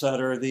ones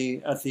that are at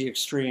the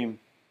extreme,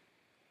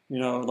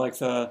 like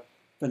the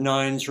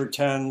 9s or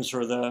 10s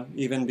or the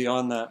even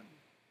beyond that.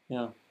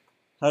 Yeah.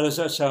 How does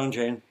that sound,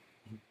 Jane?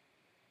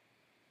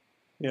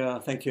 Yeah,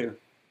 thank you.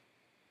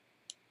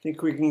 I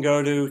think we can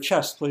go to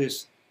chest,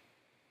 please.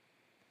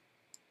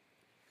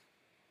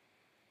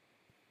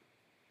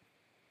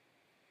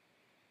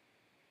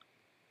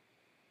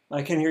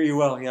 I can hear you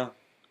well, yeah.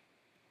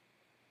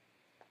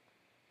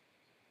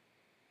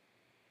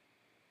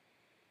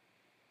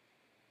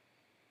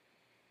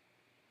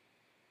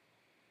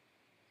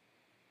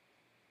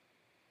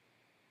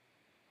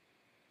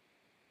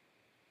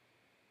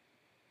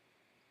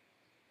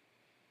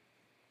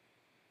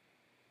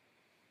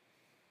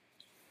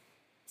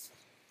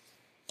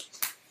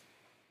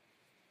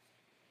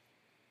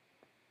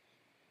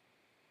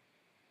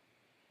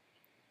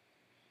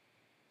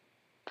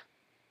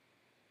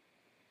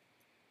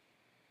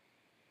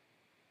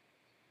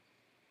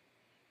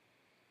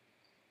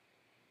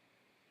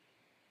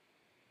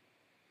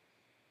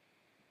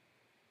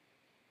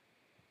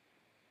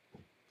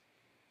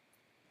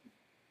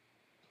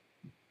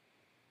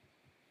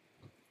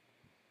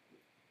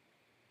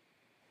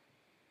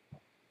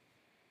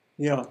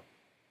 Yeah.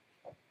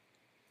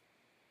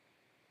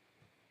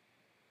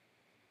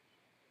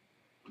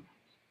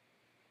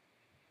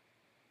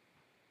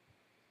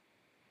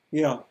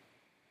 Yeah.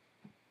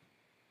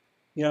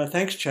 Yeah,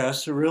 thanks,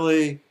 Chess. A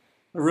really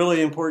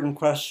important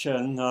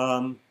question.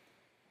 And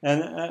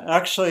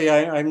actually,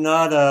 I'm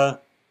not a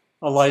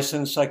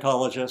licensed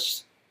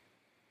psychologist.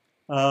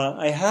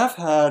 I have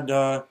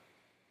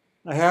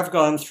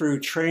gone through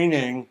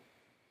training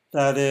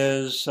that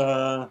is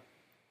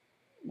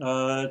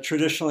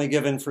traditionally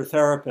given for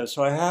therapists.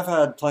 So I have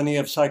had plenty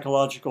of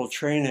psychological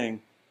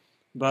training,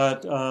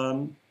 but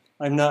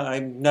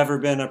I've never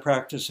been a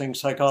practicing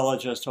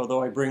psychologist,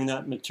 although I bring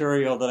that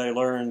material that I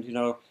learned,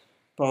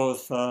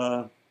 both.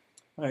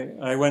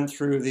 I went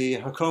through the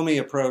Hakomi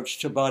approach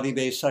to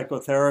body-based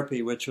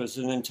psychotherapy, which was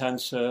an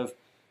intensive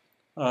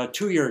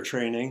 2-year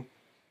training.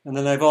 And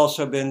then I've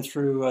also been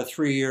through a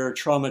 3-year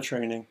trauma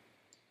training.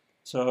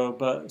 So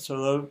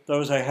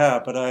those I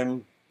have, but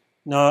I'm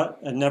not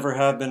and never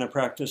have been a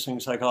practicing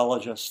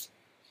psychologist.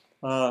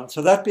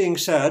 So that being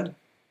said,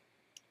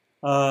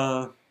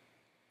 I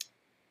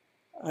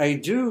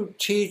do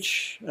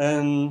teach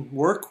and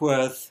work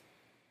with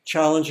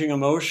challenging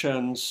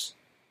emotions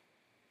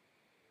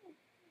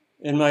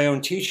in my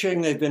own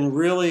teaching. They've been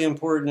really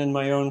important in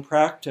my own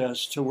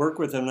practice to work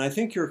with them. And I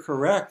think you're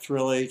correct,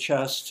 really,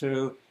 Chess,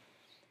 to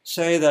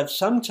say that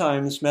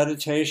sometimes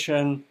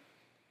meditation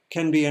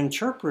can be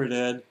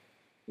interpreted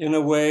in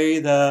a way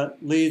that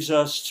leads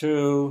us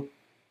to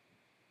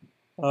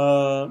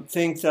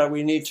think that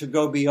we need to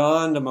go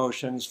beyond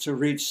emotions to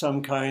reach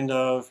some kind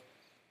of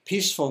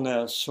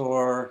peacefulness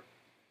or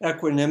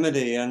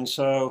equanimity. And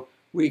so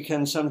we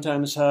can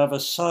sometimes have a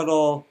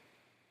subtle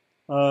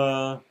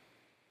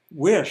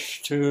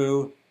wish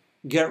to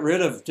get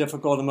rid of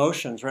difficult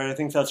emotions, right? I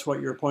think that's what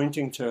you're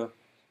pointing to.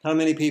 How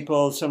many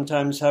people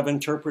sometimes have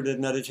interpreted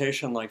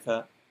meditation like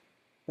that?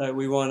 That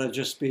we want to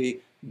just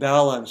be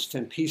balanced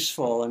and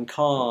peaceful and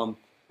calm,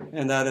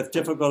 and that if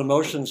difficult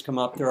emotions come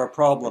up, they're a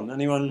problem.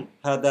 Anyone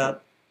had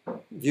that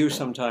view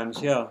sometimes?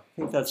 Yeah, I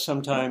think that's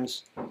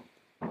sometimes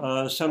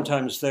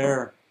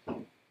there.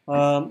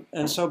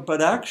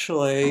 But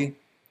actually,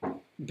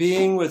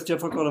 being with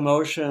difficult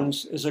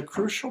emotions is a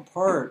crucial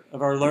part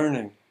of our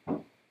learning.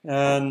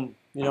 And,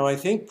 I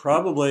think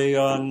probably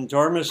on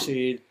Dharma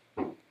Seed,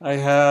 I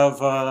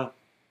have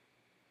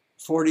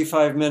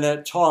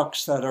 45-minute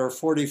talks that are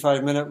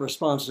 45-minute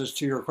responses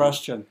to your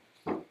question,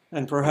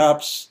 and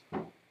perhaps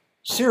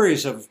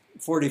series of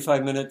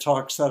 45-minute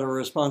talks that are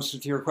responses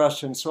to your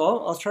question.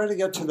 So I'll try to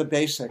get to the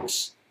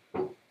basics,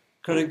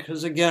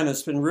 because again,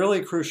 it's been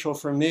really crucial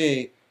for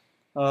me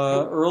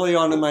early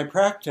on in my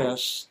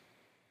practice,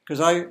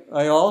 because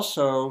I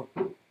also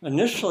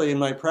initially in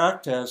my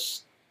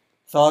practice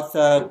thought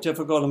that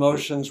difficult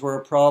emotions were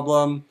a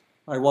problem.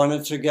 I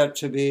wanted to get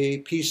to be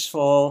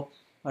peaceful.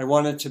 I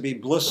wanted to be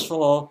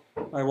blissful.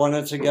 I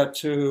wanted to get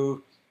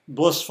to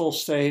blissful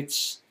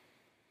states.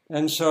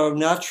 And so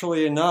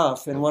naturally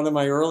enough, in one of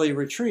my early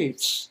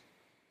retreats,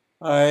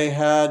 I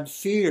had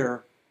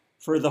fear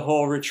for the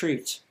whole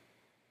retreat.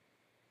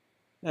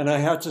 And I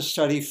had to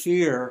study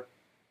fear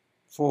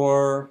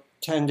for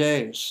 10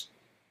 days.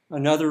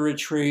 Another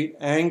retreat,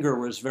 anger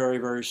was very,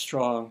 very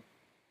strong.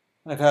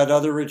 I've had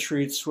other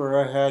retreats where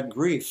I had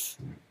grief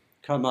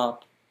come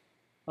up.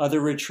 Other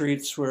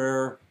retreats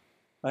where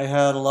I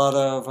had a lot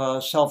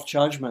of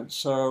self-judgment.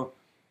 So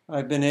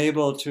I've been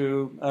able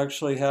to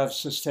actually have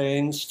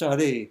sustained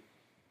study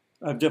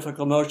of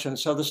difficult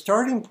emotions. So the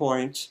starting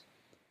point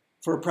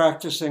for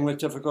practicing with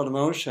difficult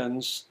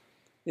emotions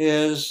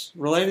is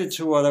related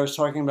to what I was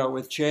talking about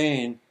with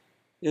Jane,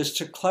 is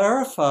to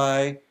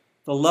clarify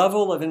the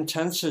level of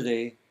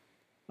intensity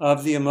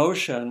of the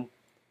emotion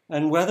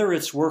and whether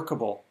it's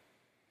workable.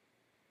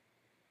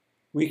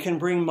 We can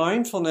bring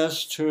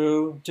mindfulness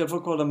to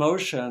difficult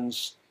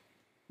emotions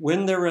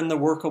when they're in the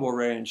workable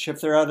range. If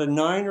they're at a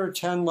 9 or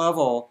 10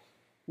 level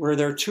where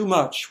they're too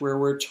much, where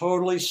we're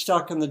totally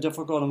stuck in the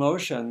difficult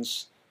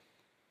emotions,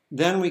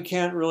 then we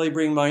can't really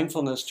bring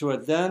mindfulness to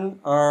it. Then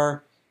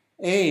our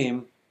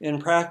aim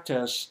in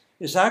practice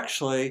is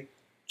actually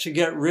to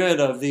get rid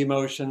of the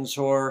emotions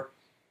or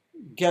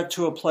get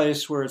to a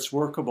place where it's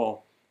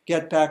workable,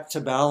 get back to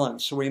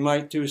balance. So we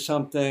might do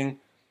something,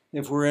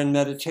 if we're in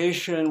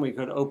meditation, we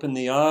could open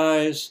the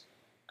eyes,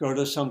 go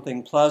to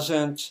something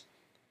pleasant,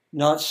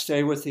 not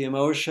stay with the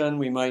emotion.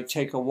 We might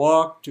take a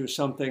walk, do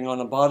something on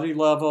a body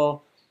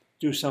level,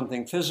 do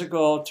something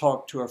physical,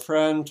 talk to a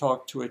friend,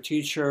 talk to a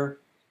teacher,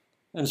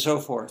 and so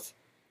forth.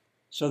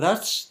 So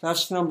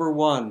that's number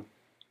one.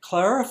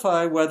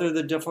 Clarify whether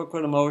the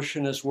difficult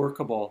emotion is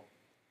workable.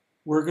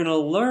 We're going to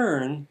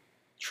learn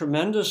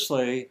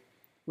tremendously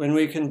when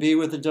we can be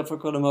with the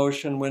difficult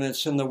emotion when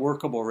it's in the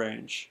workable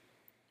range.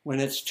 When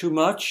it's too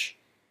much,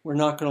 we're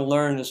not going to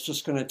learn. It's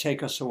just going to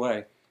take us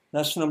away.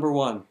 That's number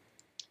one.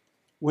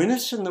 When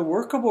it's in the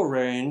workable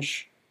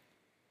range,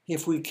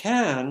 if we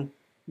can,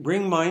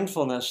 bring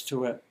mindfulness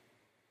to it.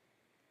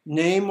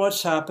 Name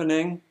what's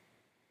happening.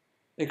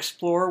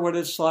 Explore what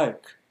it's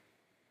like.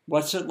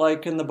 What's it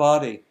like in the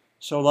body?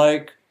 So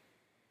like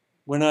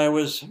when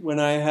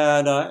I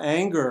had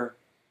anger,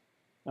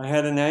 I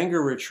had an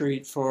anger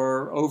retreat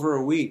for over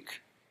a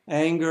week.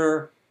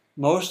 Anger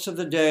most of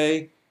the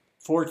day,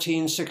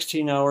 14,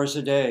 16 hours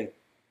a day.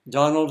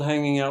 Donald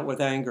hanging out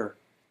with anger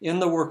in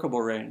the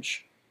workable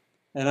range.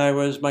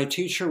 And my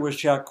teacher was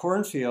Jack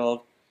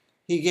Kornfield.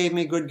 He gave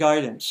me good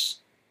guidance.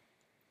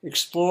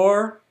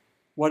 Explore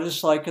what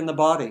it's like in the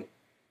body.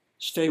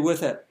 Stay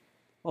with it.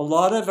 A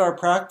lot of our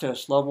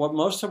practice,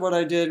 most of what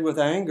I did with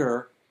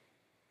anger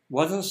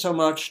wasn't so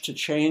much to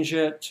change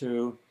it,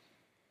 to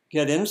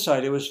get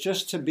insight. It was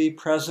just to be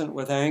present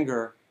with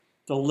anger.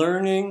 The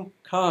learning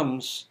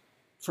comes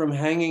from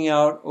hanging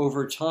out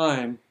over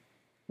time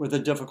with a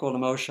difficult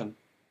emotion.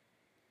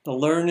 The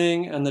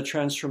learning and the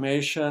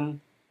transformation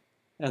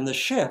and the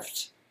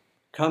shift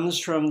comes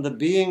from the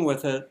being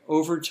with it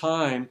over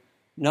time,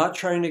 not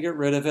trying to get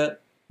rid of it,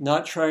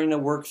 not trying to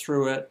work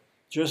through it,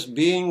 just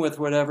being with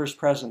whatever's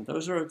present.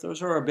 Those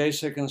are our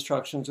basic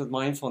instructions with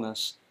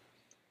mindfulness.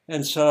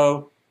 And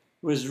so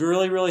it was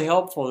really, really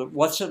helpful.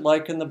 What's it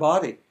like in the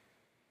body?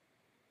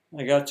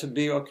 I got to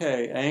be,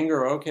 okay,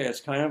 anger, okay,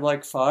 it's kind of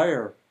like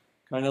fire,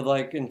 kind of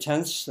like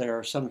intense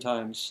there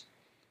sometimes.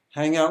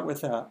 Hang out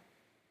with that.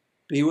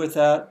 Be with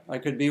that. I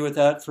could be with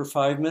that for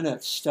 5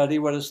 minutes. Study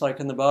what it's like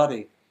in the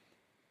body.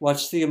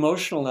 What's the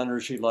emotional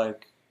energy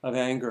like of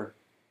anger?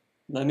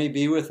 Let me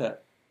be with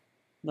it.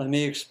 Let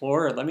me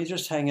explore it. Let me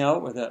just hang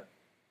out with it.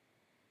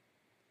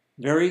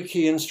 Very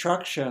key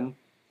instruction.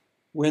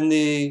 When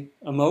the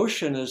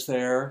emotion is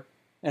there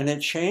and it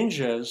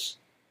changes,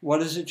 what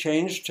does it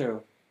change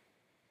to?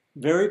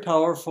 Very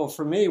powerful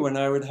for me when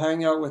I would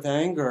hang out with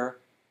anger.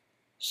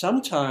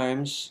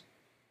 Sometimes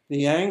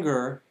the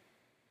anger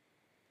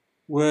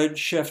would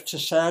shift to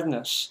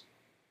sadness.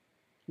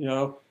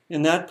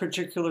 In that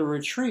particular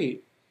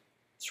retreat,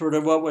 sort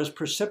of what was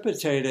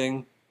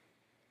precipitating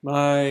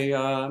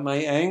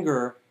my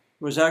anger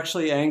was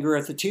actually anger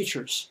at the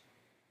teachers.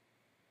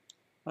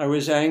 I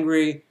was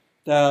angry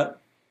that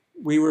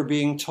we were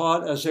being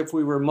taught as if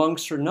we were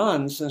monks or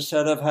nuns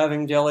instead of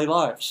having daily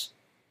lives.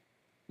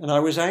 And I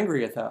was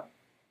angry at that.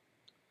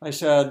 I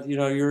said,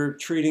 you're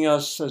treating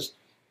us as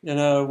in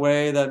a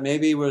way that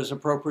maybe was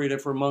appropriate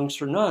if we're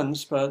monks or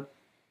nuns, but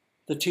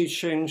the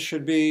teaching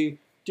should be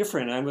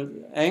different. I was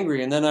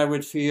angry, and then I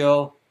would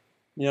feel,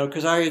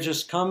 because I had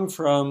just come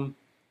from,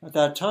 at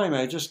that time,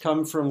 I had just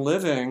come from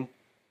living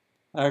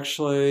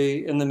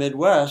actually in the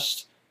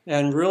Midwest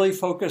and really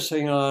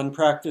focusing on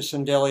practice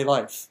in daily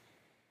life.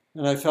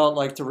 And I felt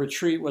like the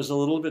retreat was a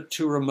little bit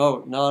too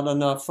remote, not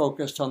enough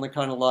focused on the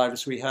kind of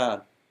lives we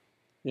had.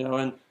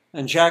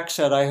 And Jack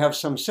said, I have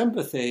some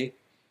sympathy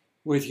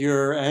with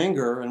your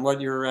anger and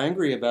what you're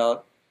angry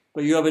about,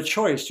 but you have a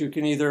choice. You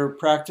can either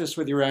practice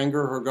with your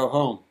anger or go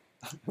home.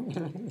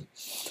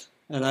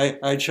 And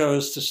I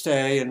chose to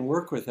stay and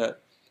work with it.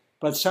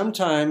 But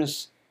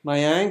sometimes my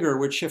anger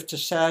would shift to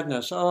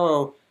sadness.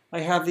 Oh, I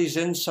have these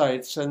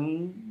insights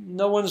and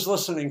no one's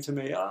listening to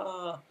me.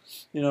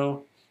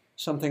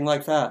 Something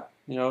like that.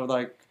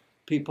 Like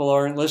people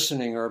aren't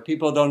listening or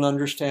people don't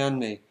understand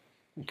me.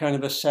 Kind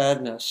of a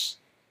sadness,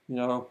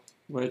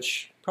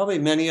 which probably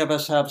many of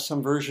us have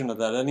some version of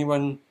that.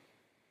 Anyone,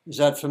 is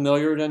that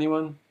familiar to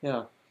anyone?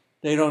 Yeah.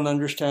 They don't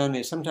understand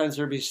me. Sometimes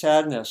there'd be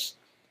sadness.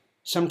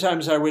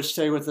 Sometimes I would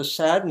stay with the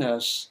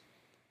sadness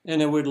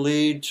and it would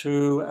lead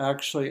to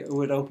it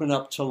would open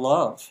up to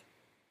love.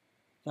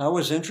 That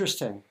was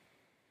interesting.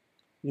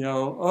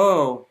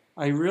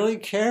 I really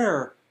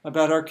care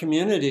about our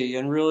community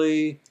and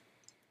really,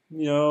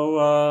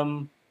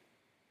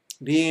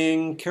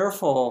 being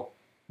careful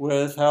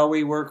with how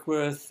we work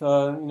with,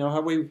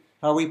 how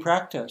we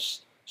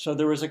practice. So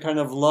there was a kind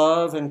of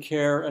love and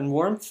care and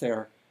warmth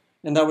there.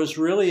 And that was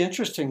really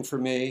interesting for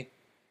me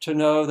to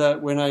know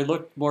that when I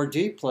looked more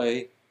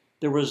deeply,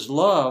 there was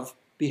love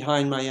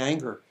behind my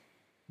anger,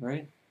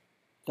 right?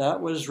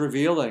 that was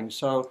revealing.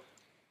 So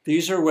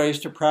these are ways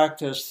to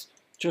practice.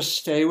 Just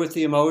stay with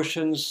the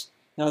emotions.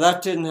 Now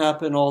that didn't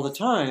happen all the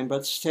time,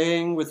 but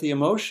staying with the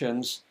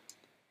emotions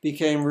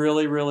became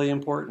really, really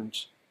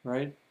important,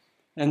 right?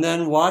 And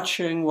then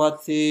watching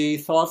what the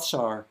thoughts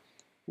are,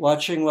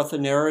 watching what the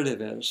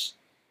narrative is.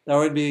 That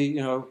would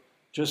be,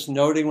 just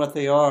noting what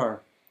they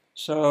are.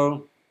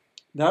 So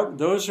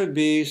those would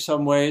be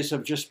some ways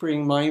of just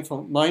being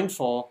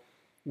mindful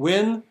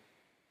when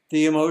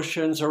the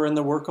emotions are in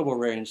the workable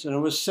range. And it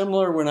was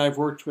similar when I've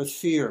worked with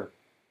fear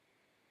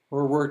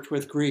or worked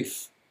with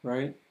grief,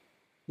 right?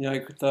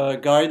 The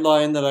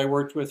guideline that I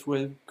worked with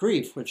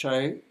grief, which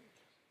I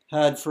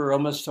had for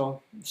almost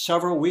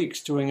several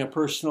weeks doing a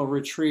personal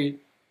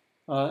retreat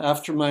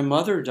after my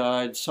mother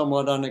died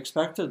somewhat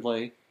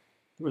unexpectedly.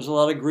 There was a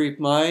lot of grief.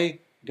 My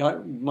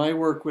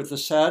work with the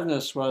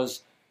sadness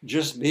was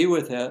just be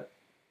with it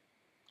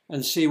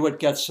and see what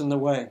gets in the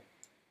way.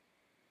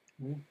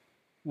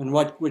 And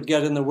what would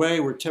get in the way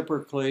were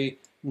typically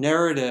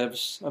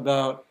narratives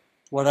about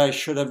what I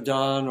should have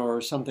done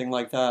or something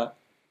like that.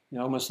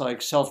 Almost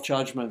like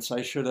self-judgments.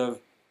 I should have,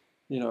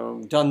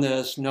 done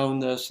this, known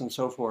this, and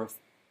so forth.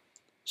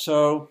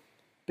 So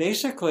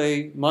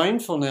basically,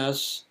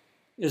 mindfulness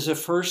is a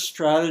first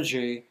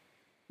strategy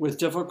with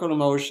difficult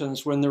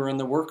emotions when they're in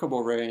the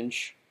workable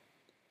range.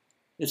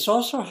 It's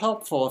also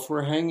helpful if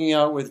we're hanging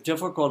out with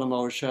difficult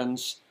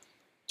emotions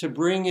to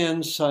bring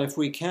in, if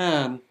we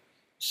can,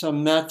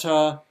 some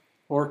metta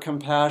or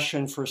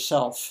compassion for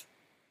self.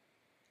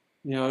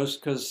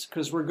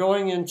 Because we're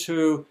going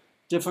into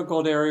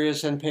difficult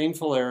areas and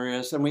painful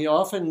areas, and we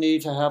often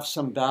need to have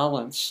some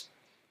balance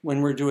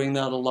when we're doing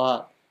that a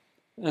lot.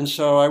 And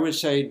so I would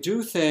say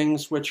do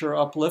things which are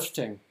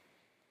uplifting.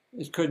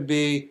 It could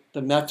be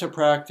the metta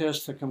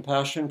practice, the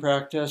compassion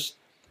practice.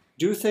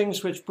 Do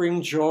things which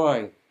bring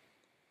joy.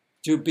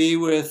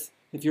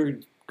 If you're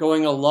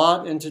going a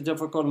lot into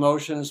difficult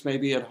emotions,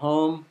 maybe at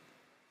home,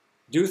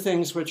 do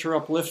things which are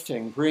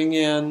uplifting. Bring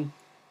in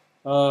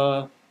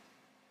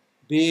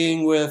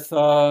being with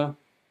the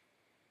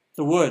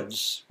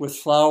woods, with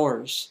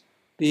flowers.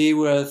 Be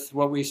with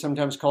what we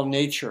sometimes call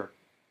nature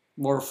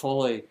more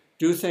fully.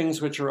 Do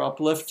things which are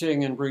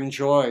uplifting and bring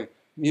joy.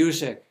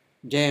 Music,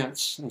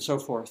 dance, and so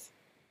forth.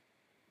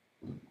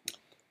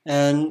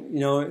 And,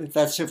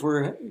 that's if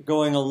we're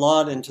going a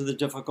lot into the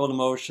difficult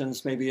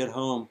emotions, maybe at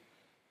home.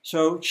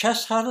 So,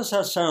 Chess, how does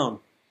that sound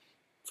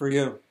for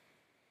you?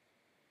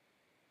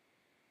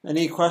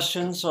 Any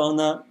questions on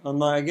that?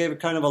 I gave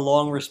kind of a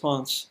long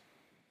response.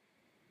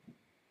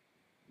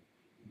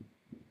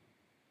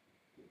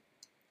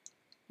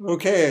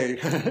 Okay,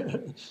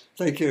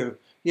 thank you.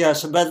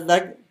 Yes, but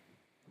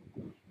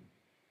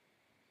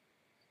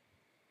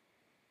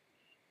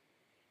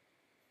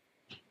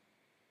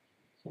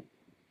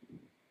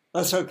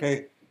that's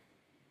okay.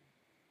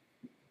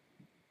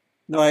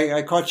 No,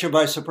 I caught you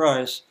by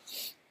surprise.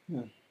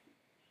 Yeah.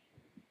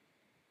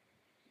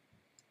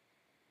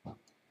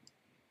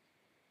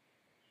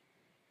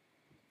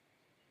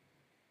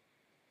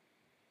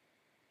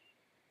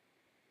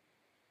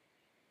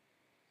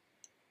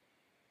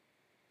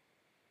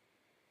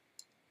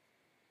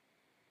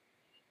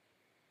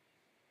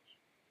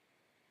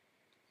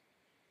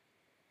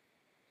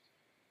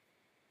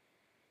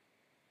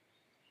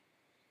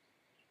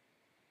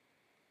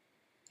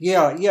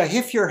 Yeah,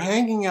 if you're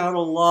hanging out a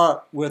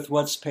lot with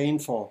what's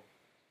painful,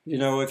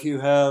 if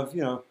you have,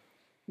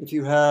 if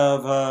you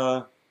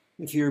have,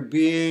 if you're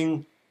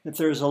being, if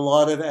there's a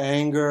lot of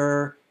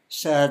anger,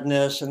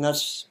 sadness, and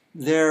that's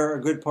there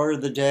a good part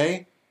of the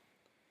day,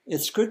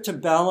 it's good to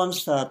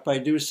balance that by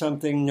do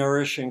something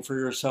nourishing for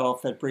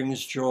yourself that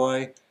brings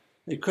joy.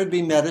 It could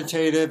be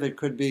meditative. It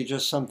could be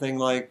just something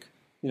like,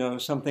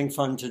 something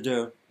fun to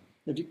do.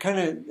 If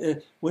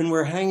you when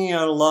we're hanging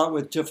out a lot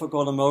with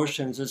difficult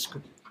emotions,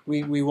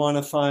 we want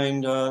to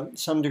find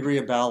some degree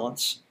of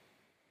balance.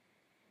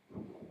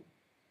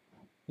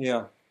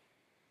 Yeah.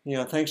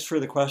 Yeah. Thanks for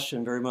the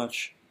question very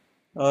much.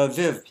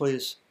 Viv,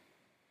 please.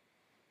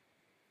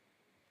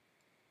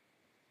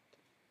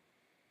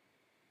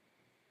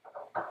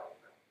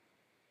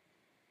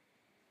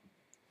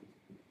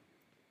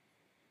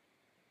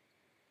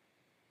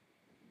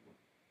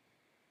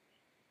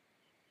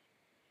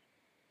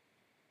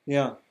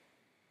 Yeah.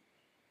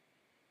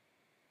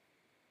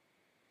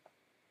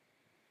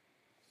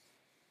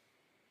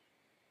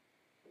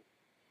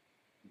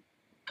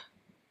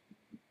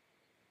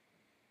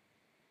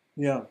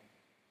 Yeah.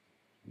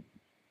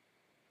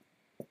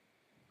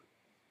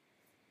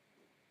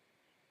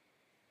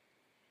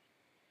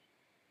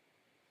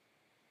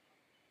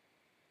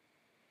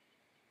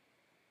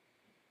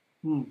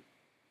 Hmm.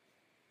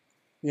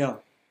 Yeah.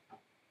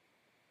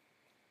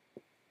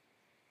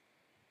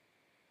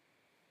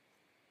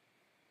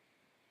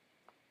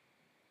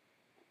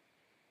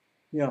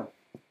 Yeah.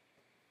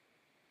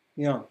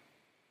 Yeah.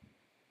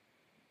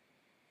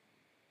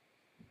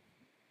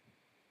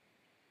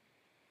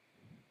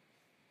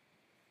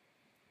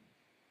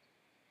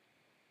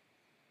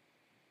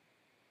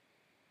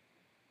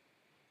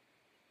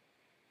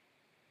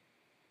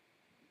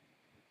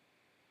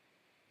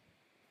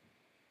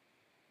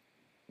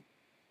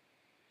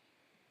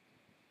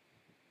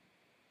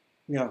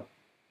 Yeah.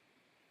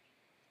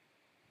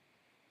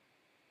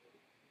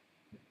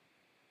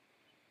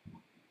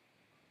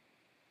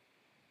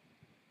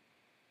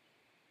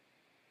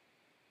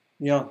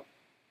 Yeah.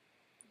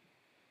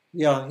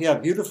 Yeah,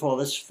 beautiful.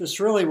 That's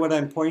really what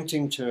I'm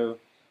pointing to,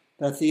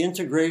 that the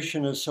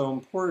integration is so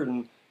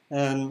important.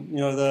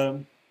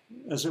 And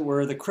as it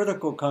were, the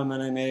critical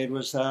comment I made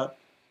was that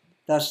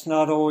that's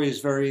not always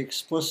very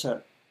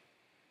explicit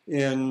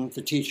in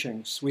the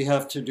teachings. We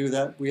have to do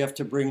that. We have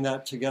to bring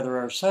that together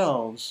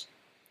ourselves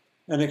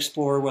and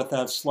explore what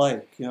that's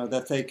like.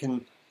 That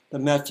the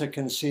metta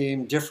can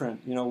seem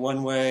different.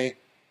 One way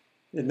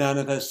it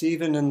manifests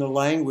even in the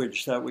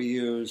language that we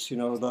use.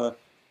 The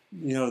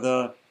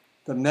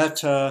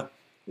metta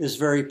is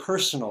very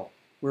personal.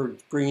 We're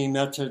bringing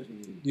metta,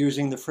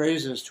 using the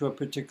phrases to a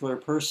particular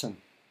person.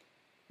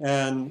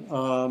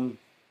 And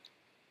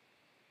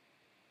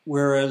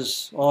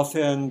whereas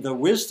often the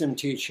wisdom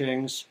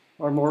teachings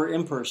are more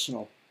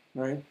impersonal,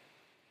 right?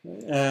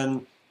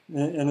 And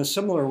in a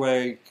similar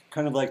way,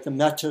 kind of like the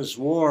metta is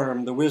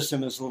warm, the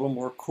wisdom is a little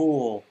more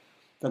cool.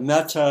 The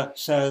metta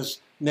says,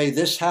 may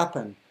this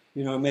happen,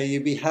 may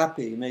you be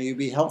happy, may you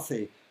be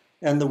healthy.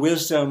 And the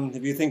wisdom,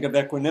 if you think of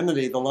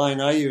equanimity, the line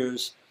I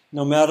use,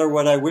 no matter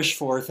what I wish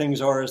for, things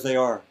are as they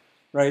are,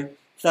 right?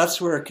 That's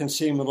where it can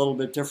seem a little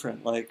bit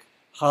different, like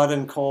hot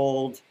and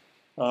cold,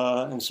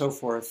 and so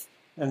forth.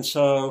 And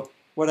so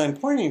what I'm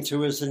pointing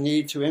to is the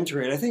need to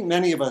integrate. I think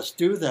many of us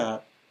do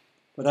that,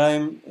 but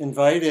I'm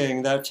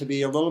inviting that to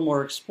be a little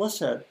more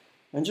explicit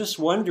and just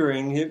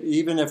wondering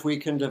even if we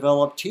can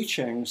develop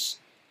teachings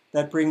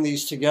that bring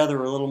these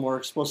together a little more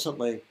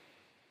explicitly.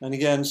 And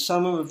again,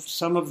 some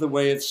of the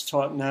way it's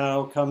taught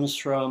now comes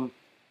from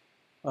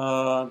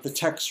the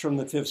text from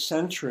the 5th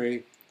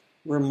century,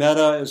 where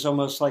metta is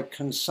almost like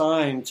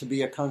consigned to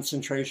be a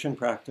concentration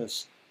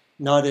practice,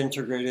 not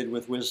integrated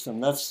with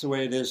wisdom. That's the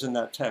way it is in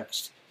that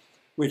text,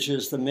 which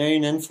is the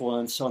main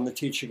influence on the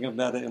teaching of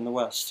metta in the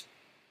West.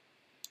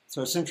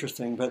 So it's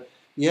interesting, but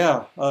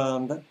yeah,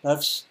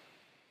 that's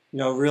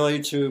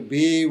really to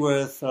be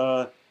with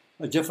a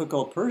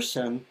difficult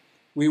person.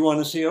 We want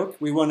to see. Okay,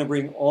 we want to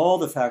bring all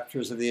the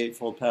factors of the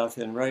Eightfold Path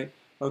in, right?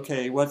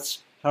 Okay,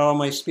 how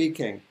am I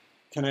speaking?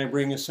 Can I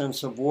bring a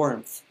sense of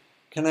warmth?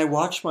 Can I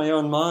watch my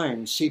own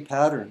mind, see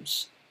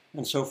patterns,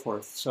 and so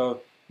forth?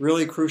 So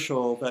really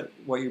crucial that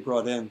what you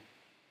brought in.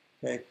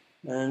 Okay,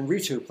 and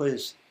Ritu,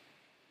 please.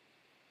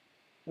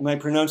 Am I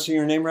pronouncing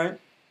your name right?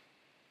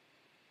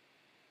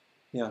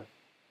 Yeah.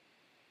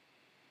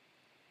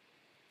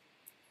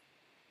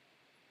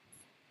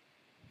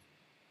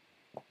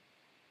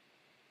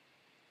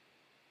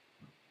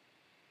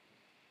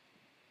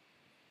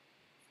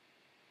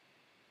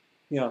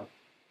 Yeah.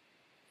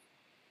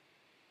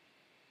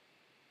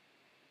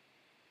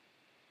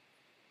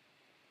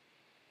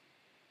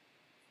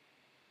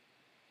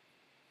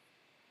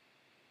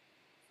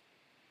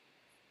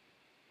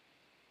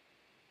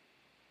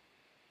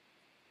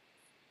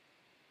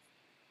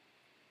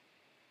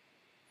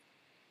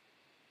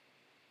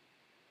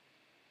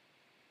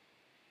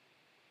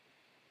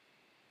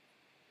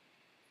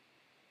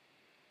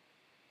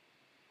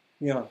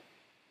 Yeah.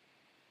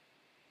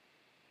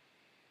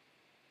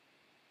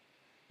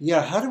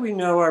 Yeah, how do we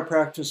know our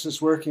practice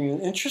is working? An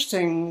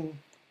interesting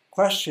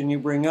question you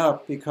bring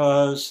up,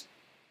 because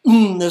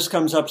this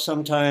comes up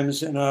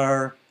sometimes in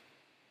our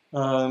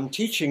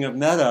teaching of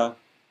metta.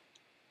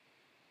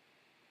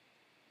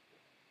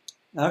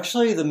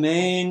 Actually, the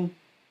main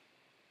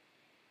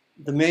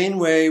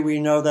way we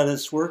know that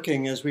it's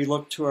working is we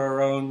look to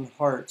our own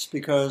hearts,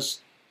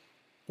 because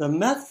the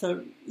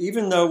metta,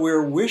 even though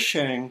we're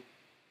wishing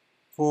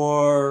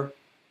for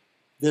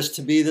this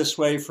to be this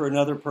way for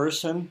another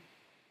person,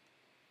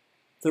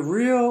 the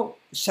real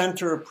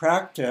center of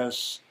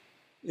practice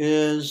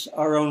is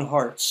our own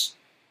hearts,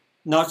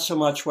 not so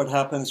much what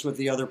happens with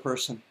the other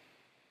person.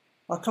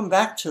 I'll come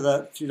back to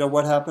that,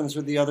 what happens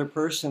with the other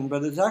person,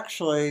 but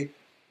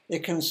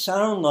it can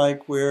sound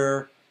like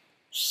we're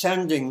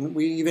sending,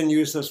 we even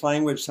use this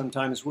language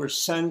sometimes, we're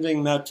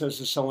sending metta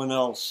to someone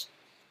else.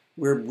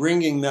 We're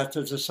bringing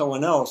metta to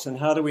someone else. And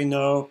how do we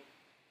know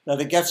that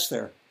it gets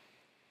there?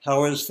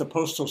 How is the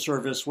Postal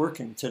Service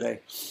working today,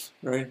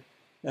 right?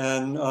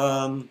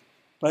 And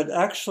but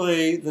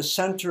actually, the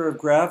center of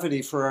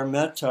gravity for our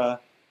metta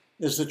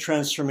is the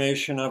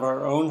transformation of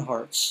our own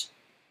hearts,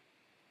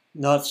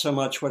 not so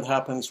much what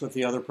happens with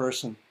the other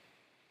person.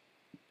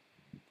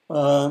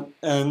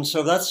 And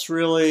so that's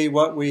really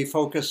what we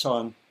focus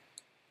on.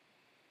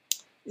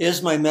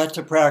 Is my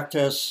metta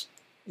practice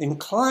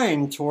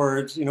inclined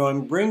towards,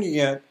 I'm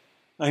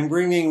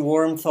bringing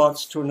warm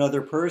thoughts to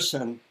another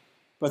person,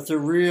 but the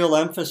real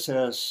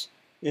emphasis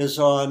is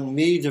on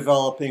me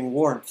developing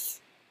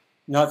warmth,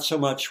 not so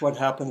much what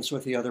happens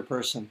with the other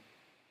person.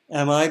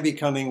 Am I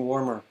becoming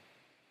warmer?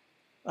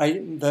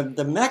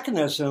 The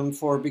mechanism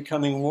for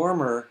becoming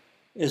warmer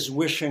is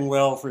wishing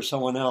well for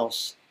someone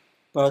else,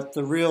 but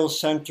the real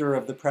center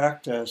of the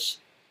practice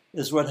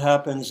is what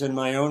happens in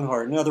my own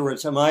heart. In other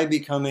words, am I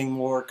becoming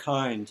more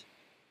kind?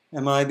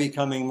 Am I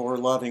becoming more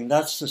loving?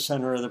 That's the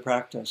center of the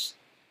practice.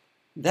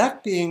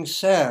 That being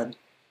said,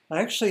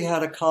 I actually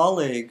had a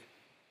colleague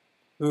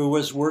who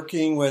was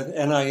working with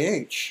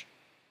NIH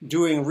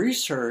doing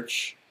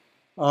research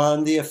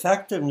on the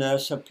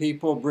effectiveness of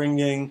people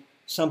bringing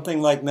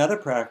something like metta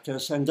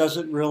practice, and does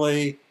it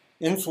really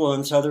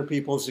influence other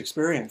people's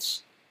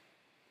experience?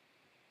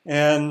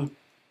 And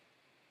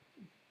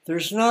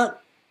there's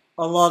not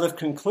a lot of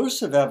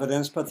conclusive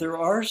evidence, but there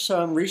are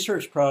some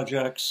research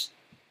projects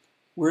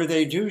where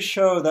they do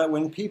show that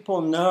when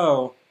people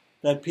know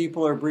that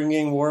people are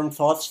bringing warm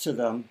thoughts to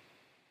them,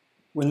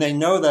 when they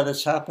know that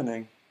it's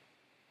happening,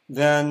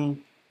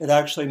 then it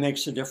actually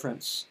makes a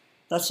difference.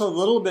 That's a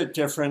little bit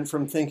different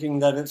from thinking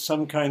that it's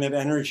some kind of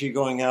energy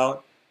going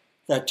out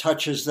that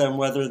touches them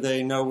whether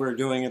they know we're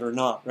doing it or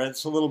not, right?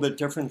 It's a little bit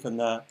different than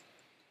that.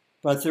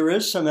 But there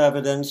is some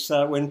evidence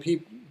that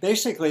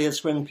basically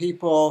it's when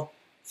people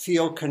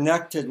feel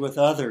connected with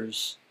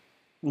others,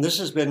 and this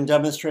has been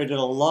demonstrated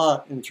a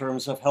lot in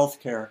terms of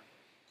healthcare,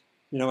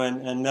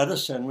 and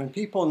medicine. When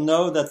people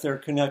know that they're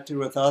connected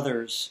with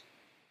others,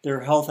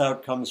 their health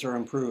outcomes are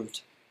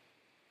improved.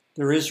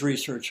 There is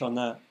research on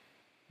that.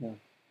 Yeah,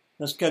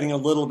 that's getting a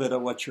little bit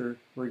of what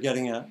we're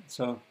getting at.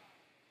 So,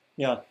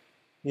 yeah,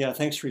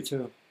 thanks,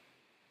 Ritu.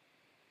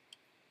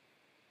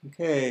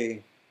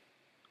 Okay.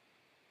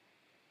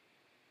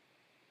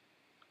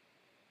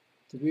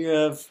 Did we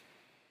have,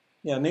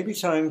 maybe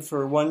time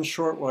for one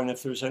short one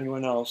if there's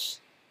anyone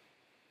else.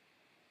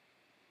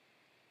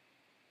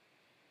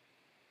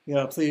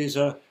 Yeah, please,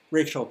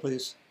 Rachel,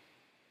 please.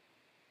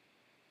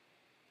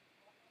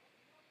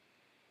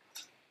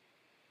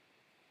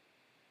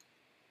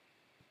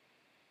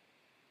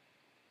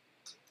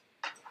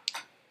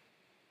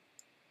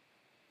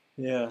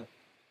 Yeah.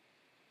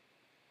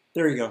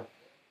 There you go.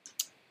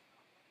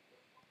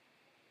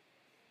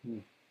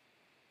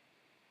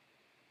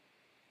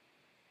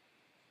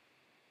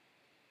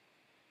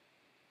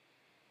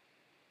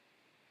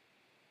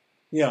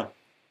 Yeah.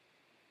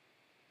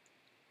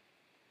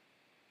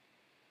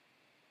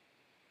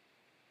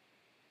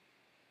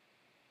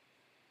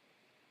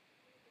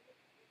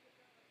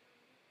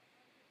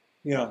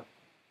 Yeah.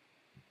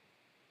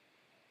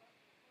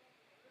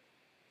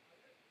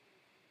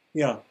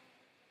 Yeah.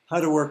 How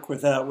to work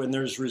with that when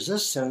there's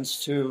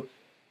resistance to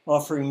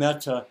offering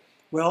metta?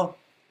 Well,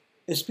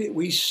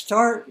 we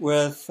start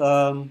with,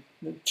 I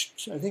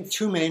think,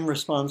 two main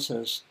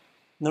responses.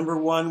 Number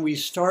one, we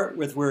start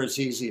with where it's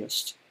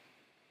easiest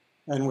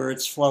and where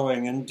it's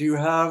flowing. And do you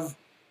have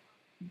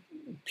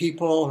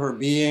people or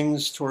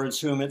beings towards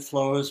whom it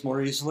flows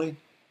more easily?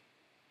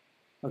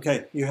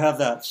 Okay, you have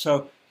that.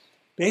 So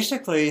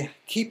basically,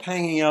 keep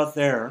hanging out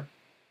there.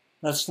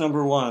 That's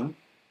number one.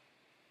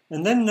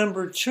 And then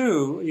number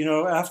two,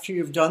 after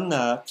you've done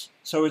that,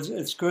 so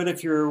it's good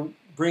if you're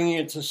bringing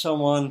it to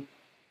someone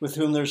with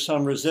whom there's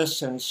some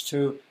resistance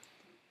to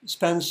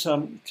spend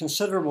some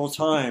considerable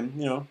time,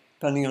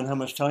 depending on how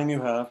much time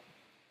you have.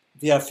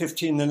 If you have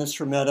 15 minutes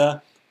for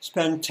metta,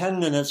 spend 10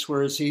 minutes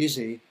where it's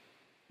easy,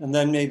 and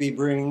then maybe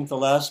bring the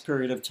last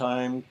period of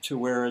time to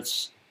where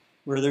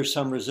there's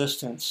some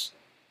resistance.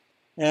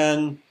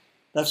 And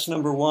that's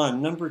number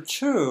one. Number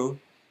two,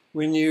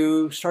 when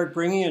you start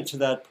bringing it to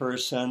that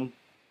person,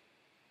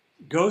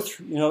 go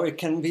through, it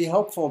can be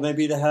helpful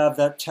maybe to have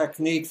that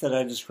technique that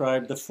I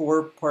described, the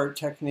 4-part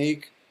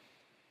technique,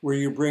 where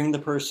you bring the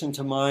person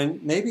to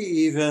mind, maybe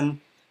even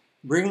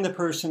bring the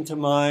person to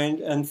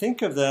mind and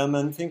think of them,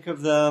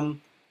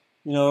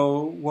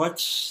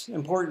 what's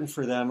important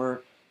for them,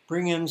 or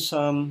bring in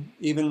some,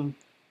 even,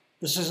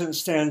 this isn't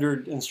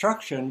standard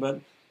instruction, but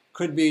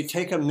could be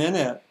take a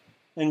minute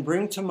and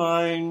bring to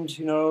mind,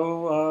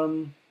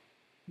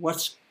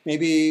 what's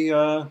maybe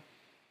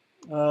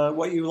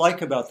what you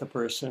like about the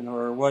person,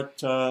 or what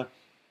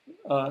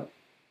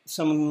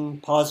some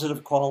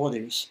positive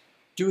qualities.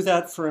 Do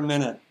that for a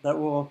minute.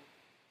 That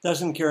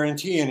doesn't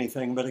guarantee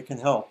anything, but it can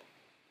help.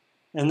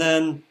 And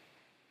then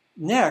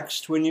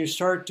next, when you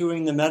start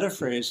doing the metta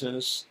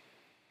phrases,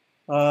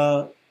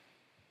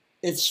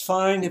 it's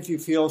fine if you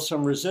feel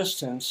some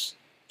resistance.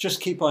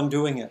 Just keep on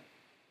doing it.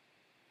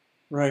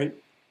 Right?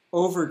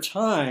 Over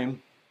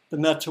time, the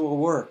metta will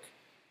work.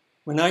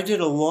 When I did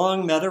a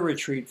long metta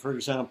retreat, for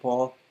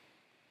example,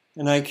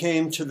 and I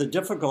came to the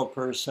difficult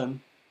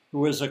person who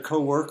was a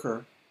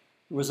coworker,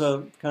 it was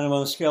a kind of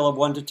on a scale of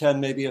 1 to 10,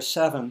 maybe a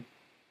 7.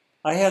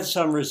 I had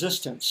some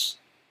resistance,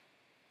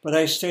 but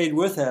I stayed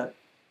with it.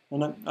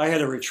 And I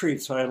had a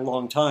retreat, so I had a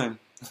long time.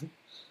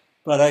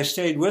 But I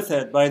stayed with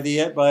it. By a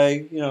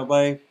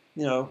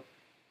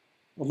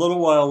little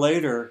while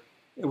later,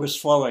 it was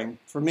flowing.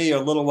 For me, a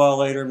little while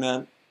later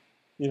meant,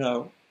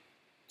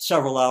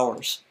 several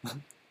hours,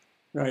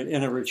 right,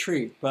 in a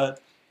retreat.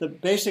 But the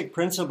basic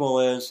principle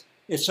is,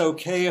 it's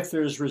okay if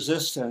there's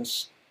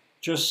resistance.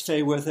 Just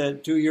stay with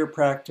it. Do your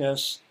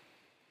practice,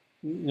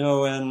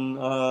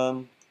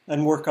 and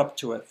work up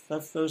to it.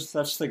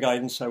 That's the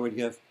guidance I would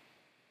give.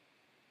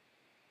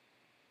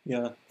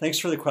 Yeah, thanks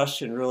for the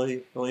question.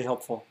 Really, really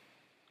helpful.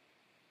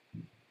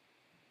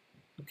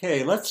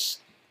 Okay, let's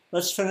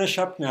finish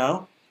up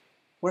now.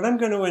 What I'm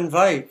going to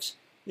invite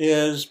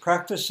is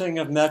practicing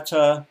of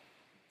metta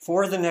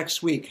for the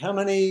next week. How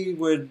many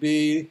would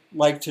be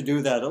like to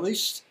do that? At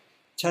least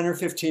 10 or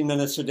 15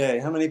 minutes a day.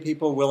 How many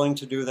people are willing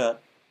to do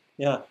that?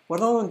 Yeah. What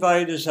I'll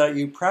invite is that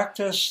you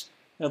practice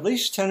at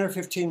least 10 or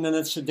 15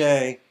 minutes a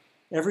day,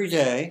 every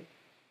day,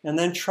 and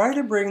then try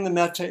to bring the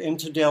metta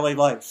into daily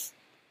life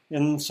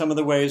in some of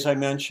the ways I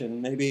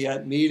mentioned. Maybe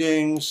at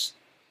meetings,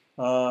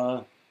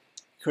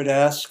 could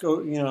ask,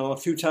 a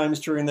few times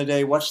during the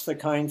day, what's the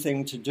kind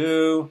thing to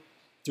do?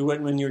 Do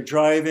it when you're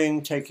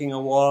driving, taking a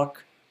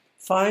walk.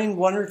 Find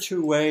one or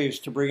two ways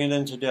to bring it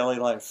into daily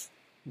life,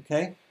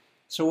 okay?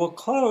 So we'll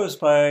close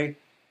by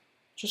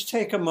just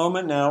take a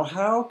moment now.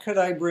 How could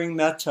I bring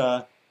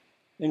metta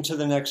into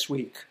the next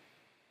week?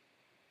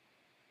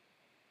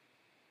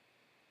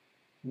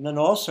 And then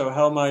also,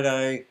 how might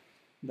I,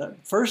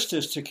 first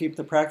is to keep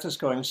the practice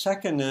going.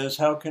 Second is,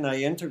 how can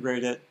I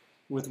integrate it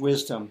with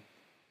wisdom?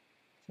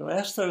 So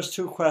ask those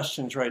two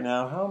questions right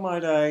now. How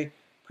might I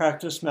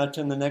practice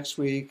metta in the next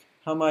week?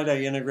 How might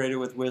I integrate it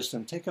with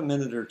wisdom? Take a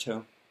minute or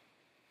two.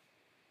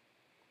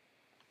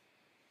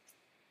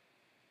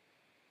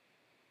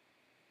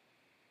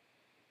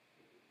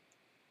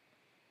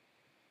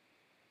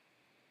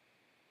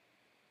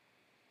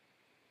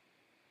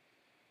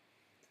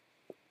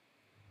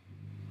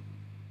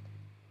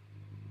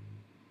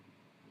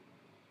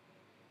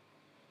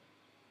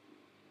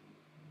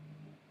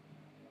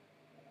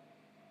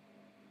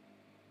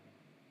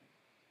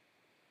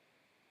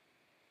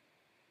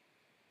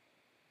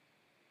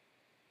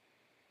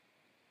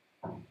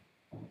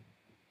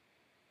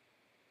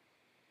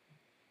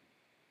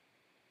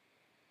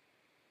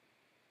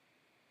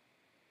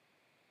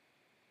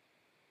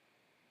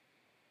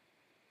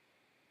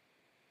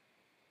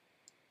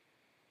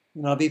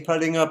 And I'll be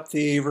putting up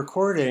the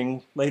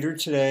recording later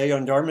today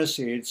on Dharma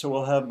Seed, so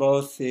we'll have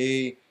both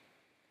the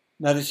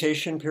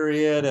meditation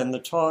period and the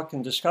talk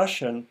and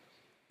discussion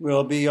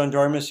will be on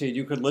Dharma Seed.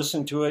 You could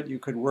listen to it, you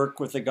could work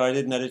with the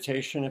guided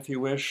meditation if you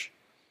wish.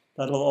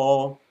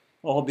 That'll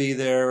all be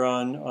there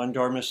on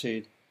Dharma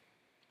Seed.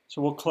 So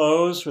we'll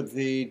close with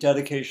the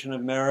dedication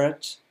of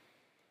merit.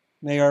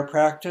 May our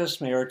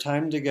practice, may our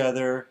time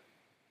together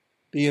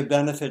be a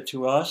benefit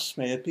to us.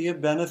 May it be a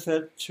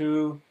benefit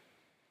to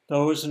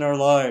those in our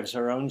lives,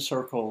 our own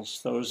circles,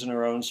 those in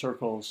our own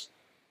circles.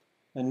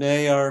 And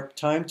may our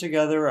time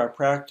together, our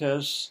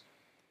practice,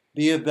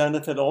 be a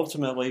benefit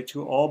ultimately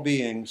to all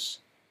beings,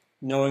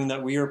 knowing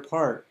that we are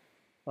part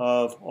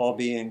of all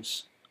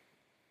beings.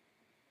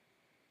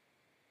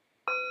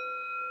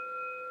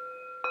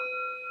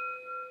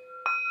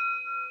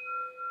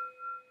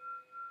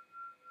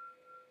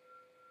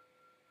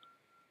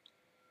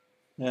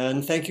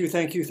 And thank you,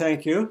 thank you,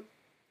 thank you.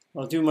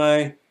 I'll do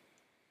my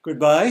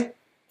goodbye.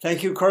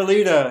 Thank you,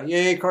 Carlita.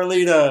 Yay,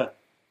 Carlita.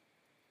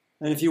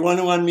 And if you want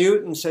to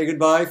unmute and say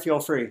goodbye, feel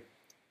free.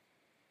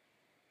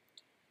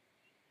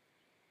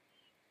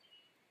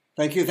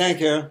 Thank you, thank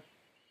you.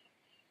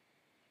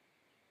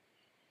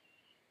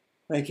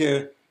 Thank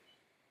you.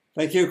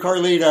 Thank you,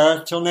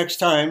 Carlita. Till next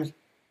time.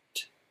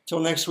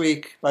 Till next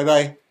week.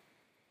 Bye-bye.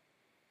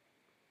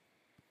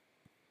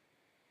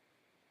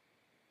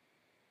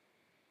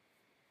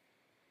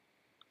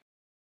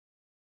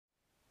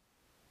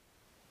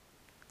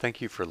 Thank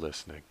you for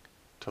listening.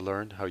 To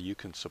learn how you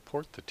can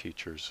support the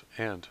teachers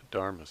and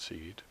Dharma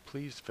Seed,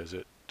 please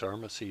visit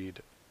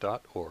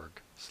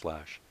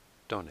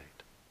dharmaseed.org/donate.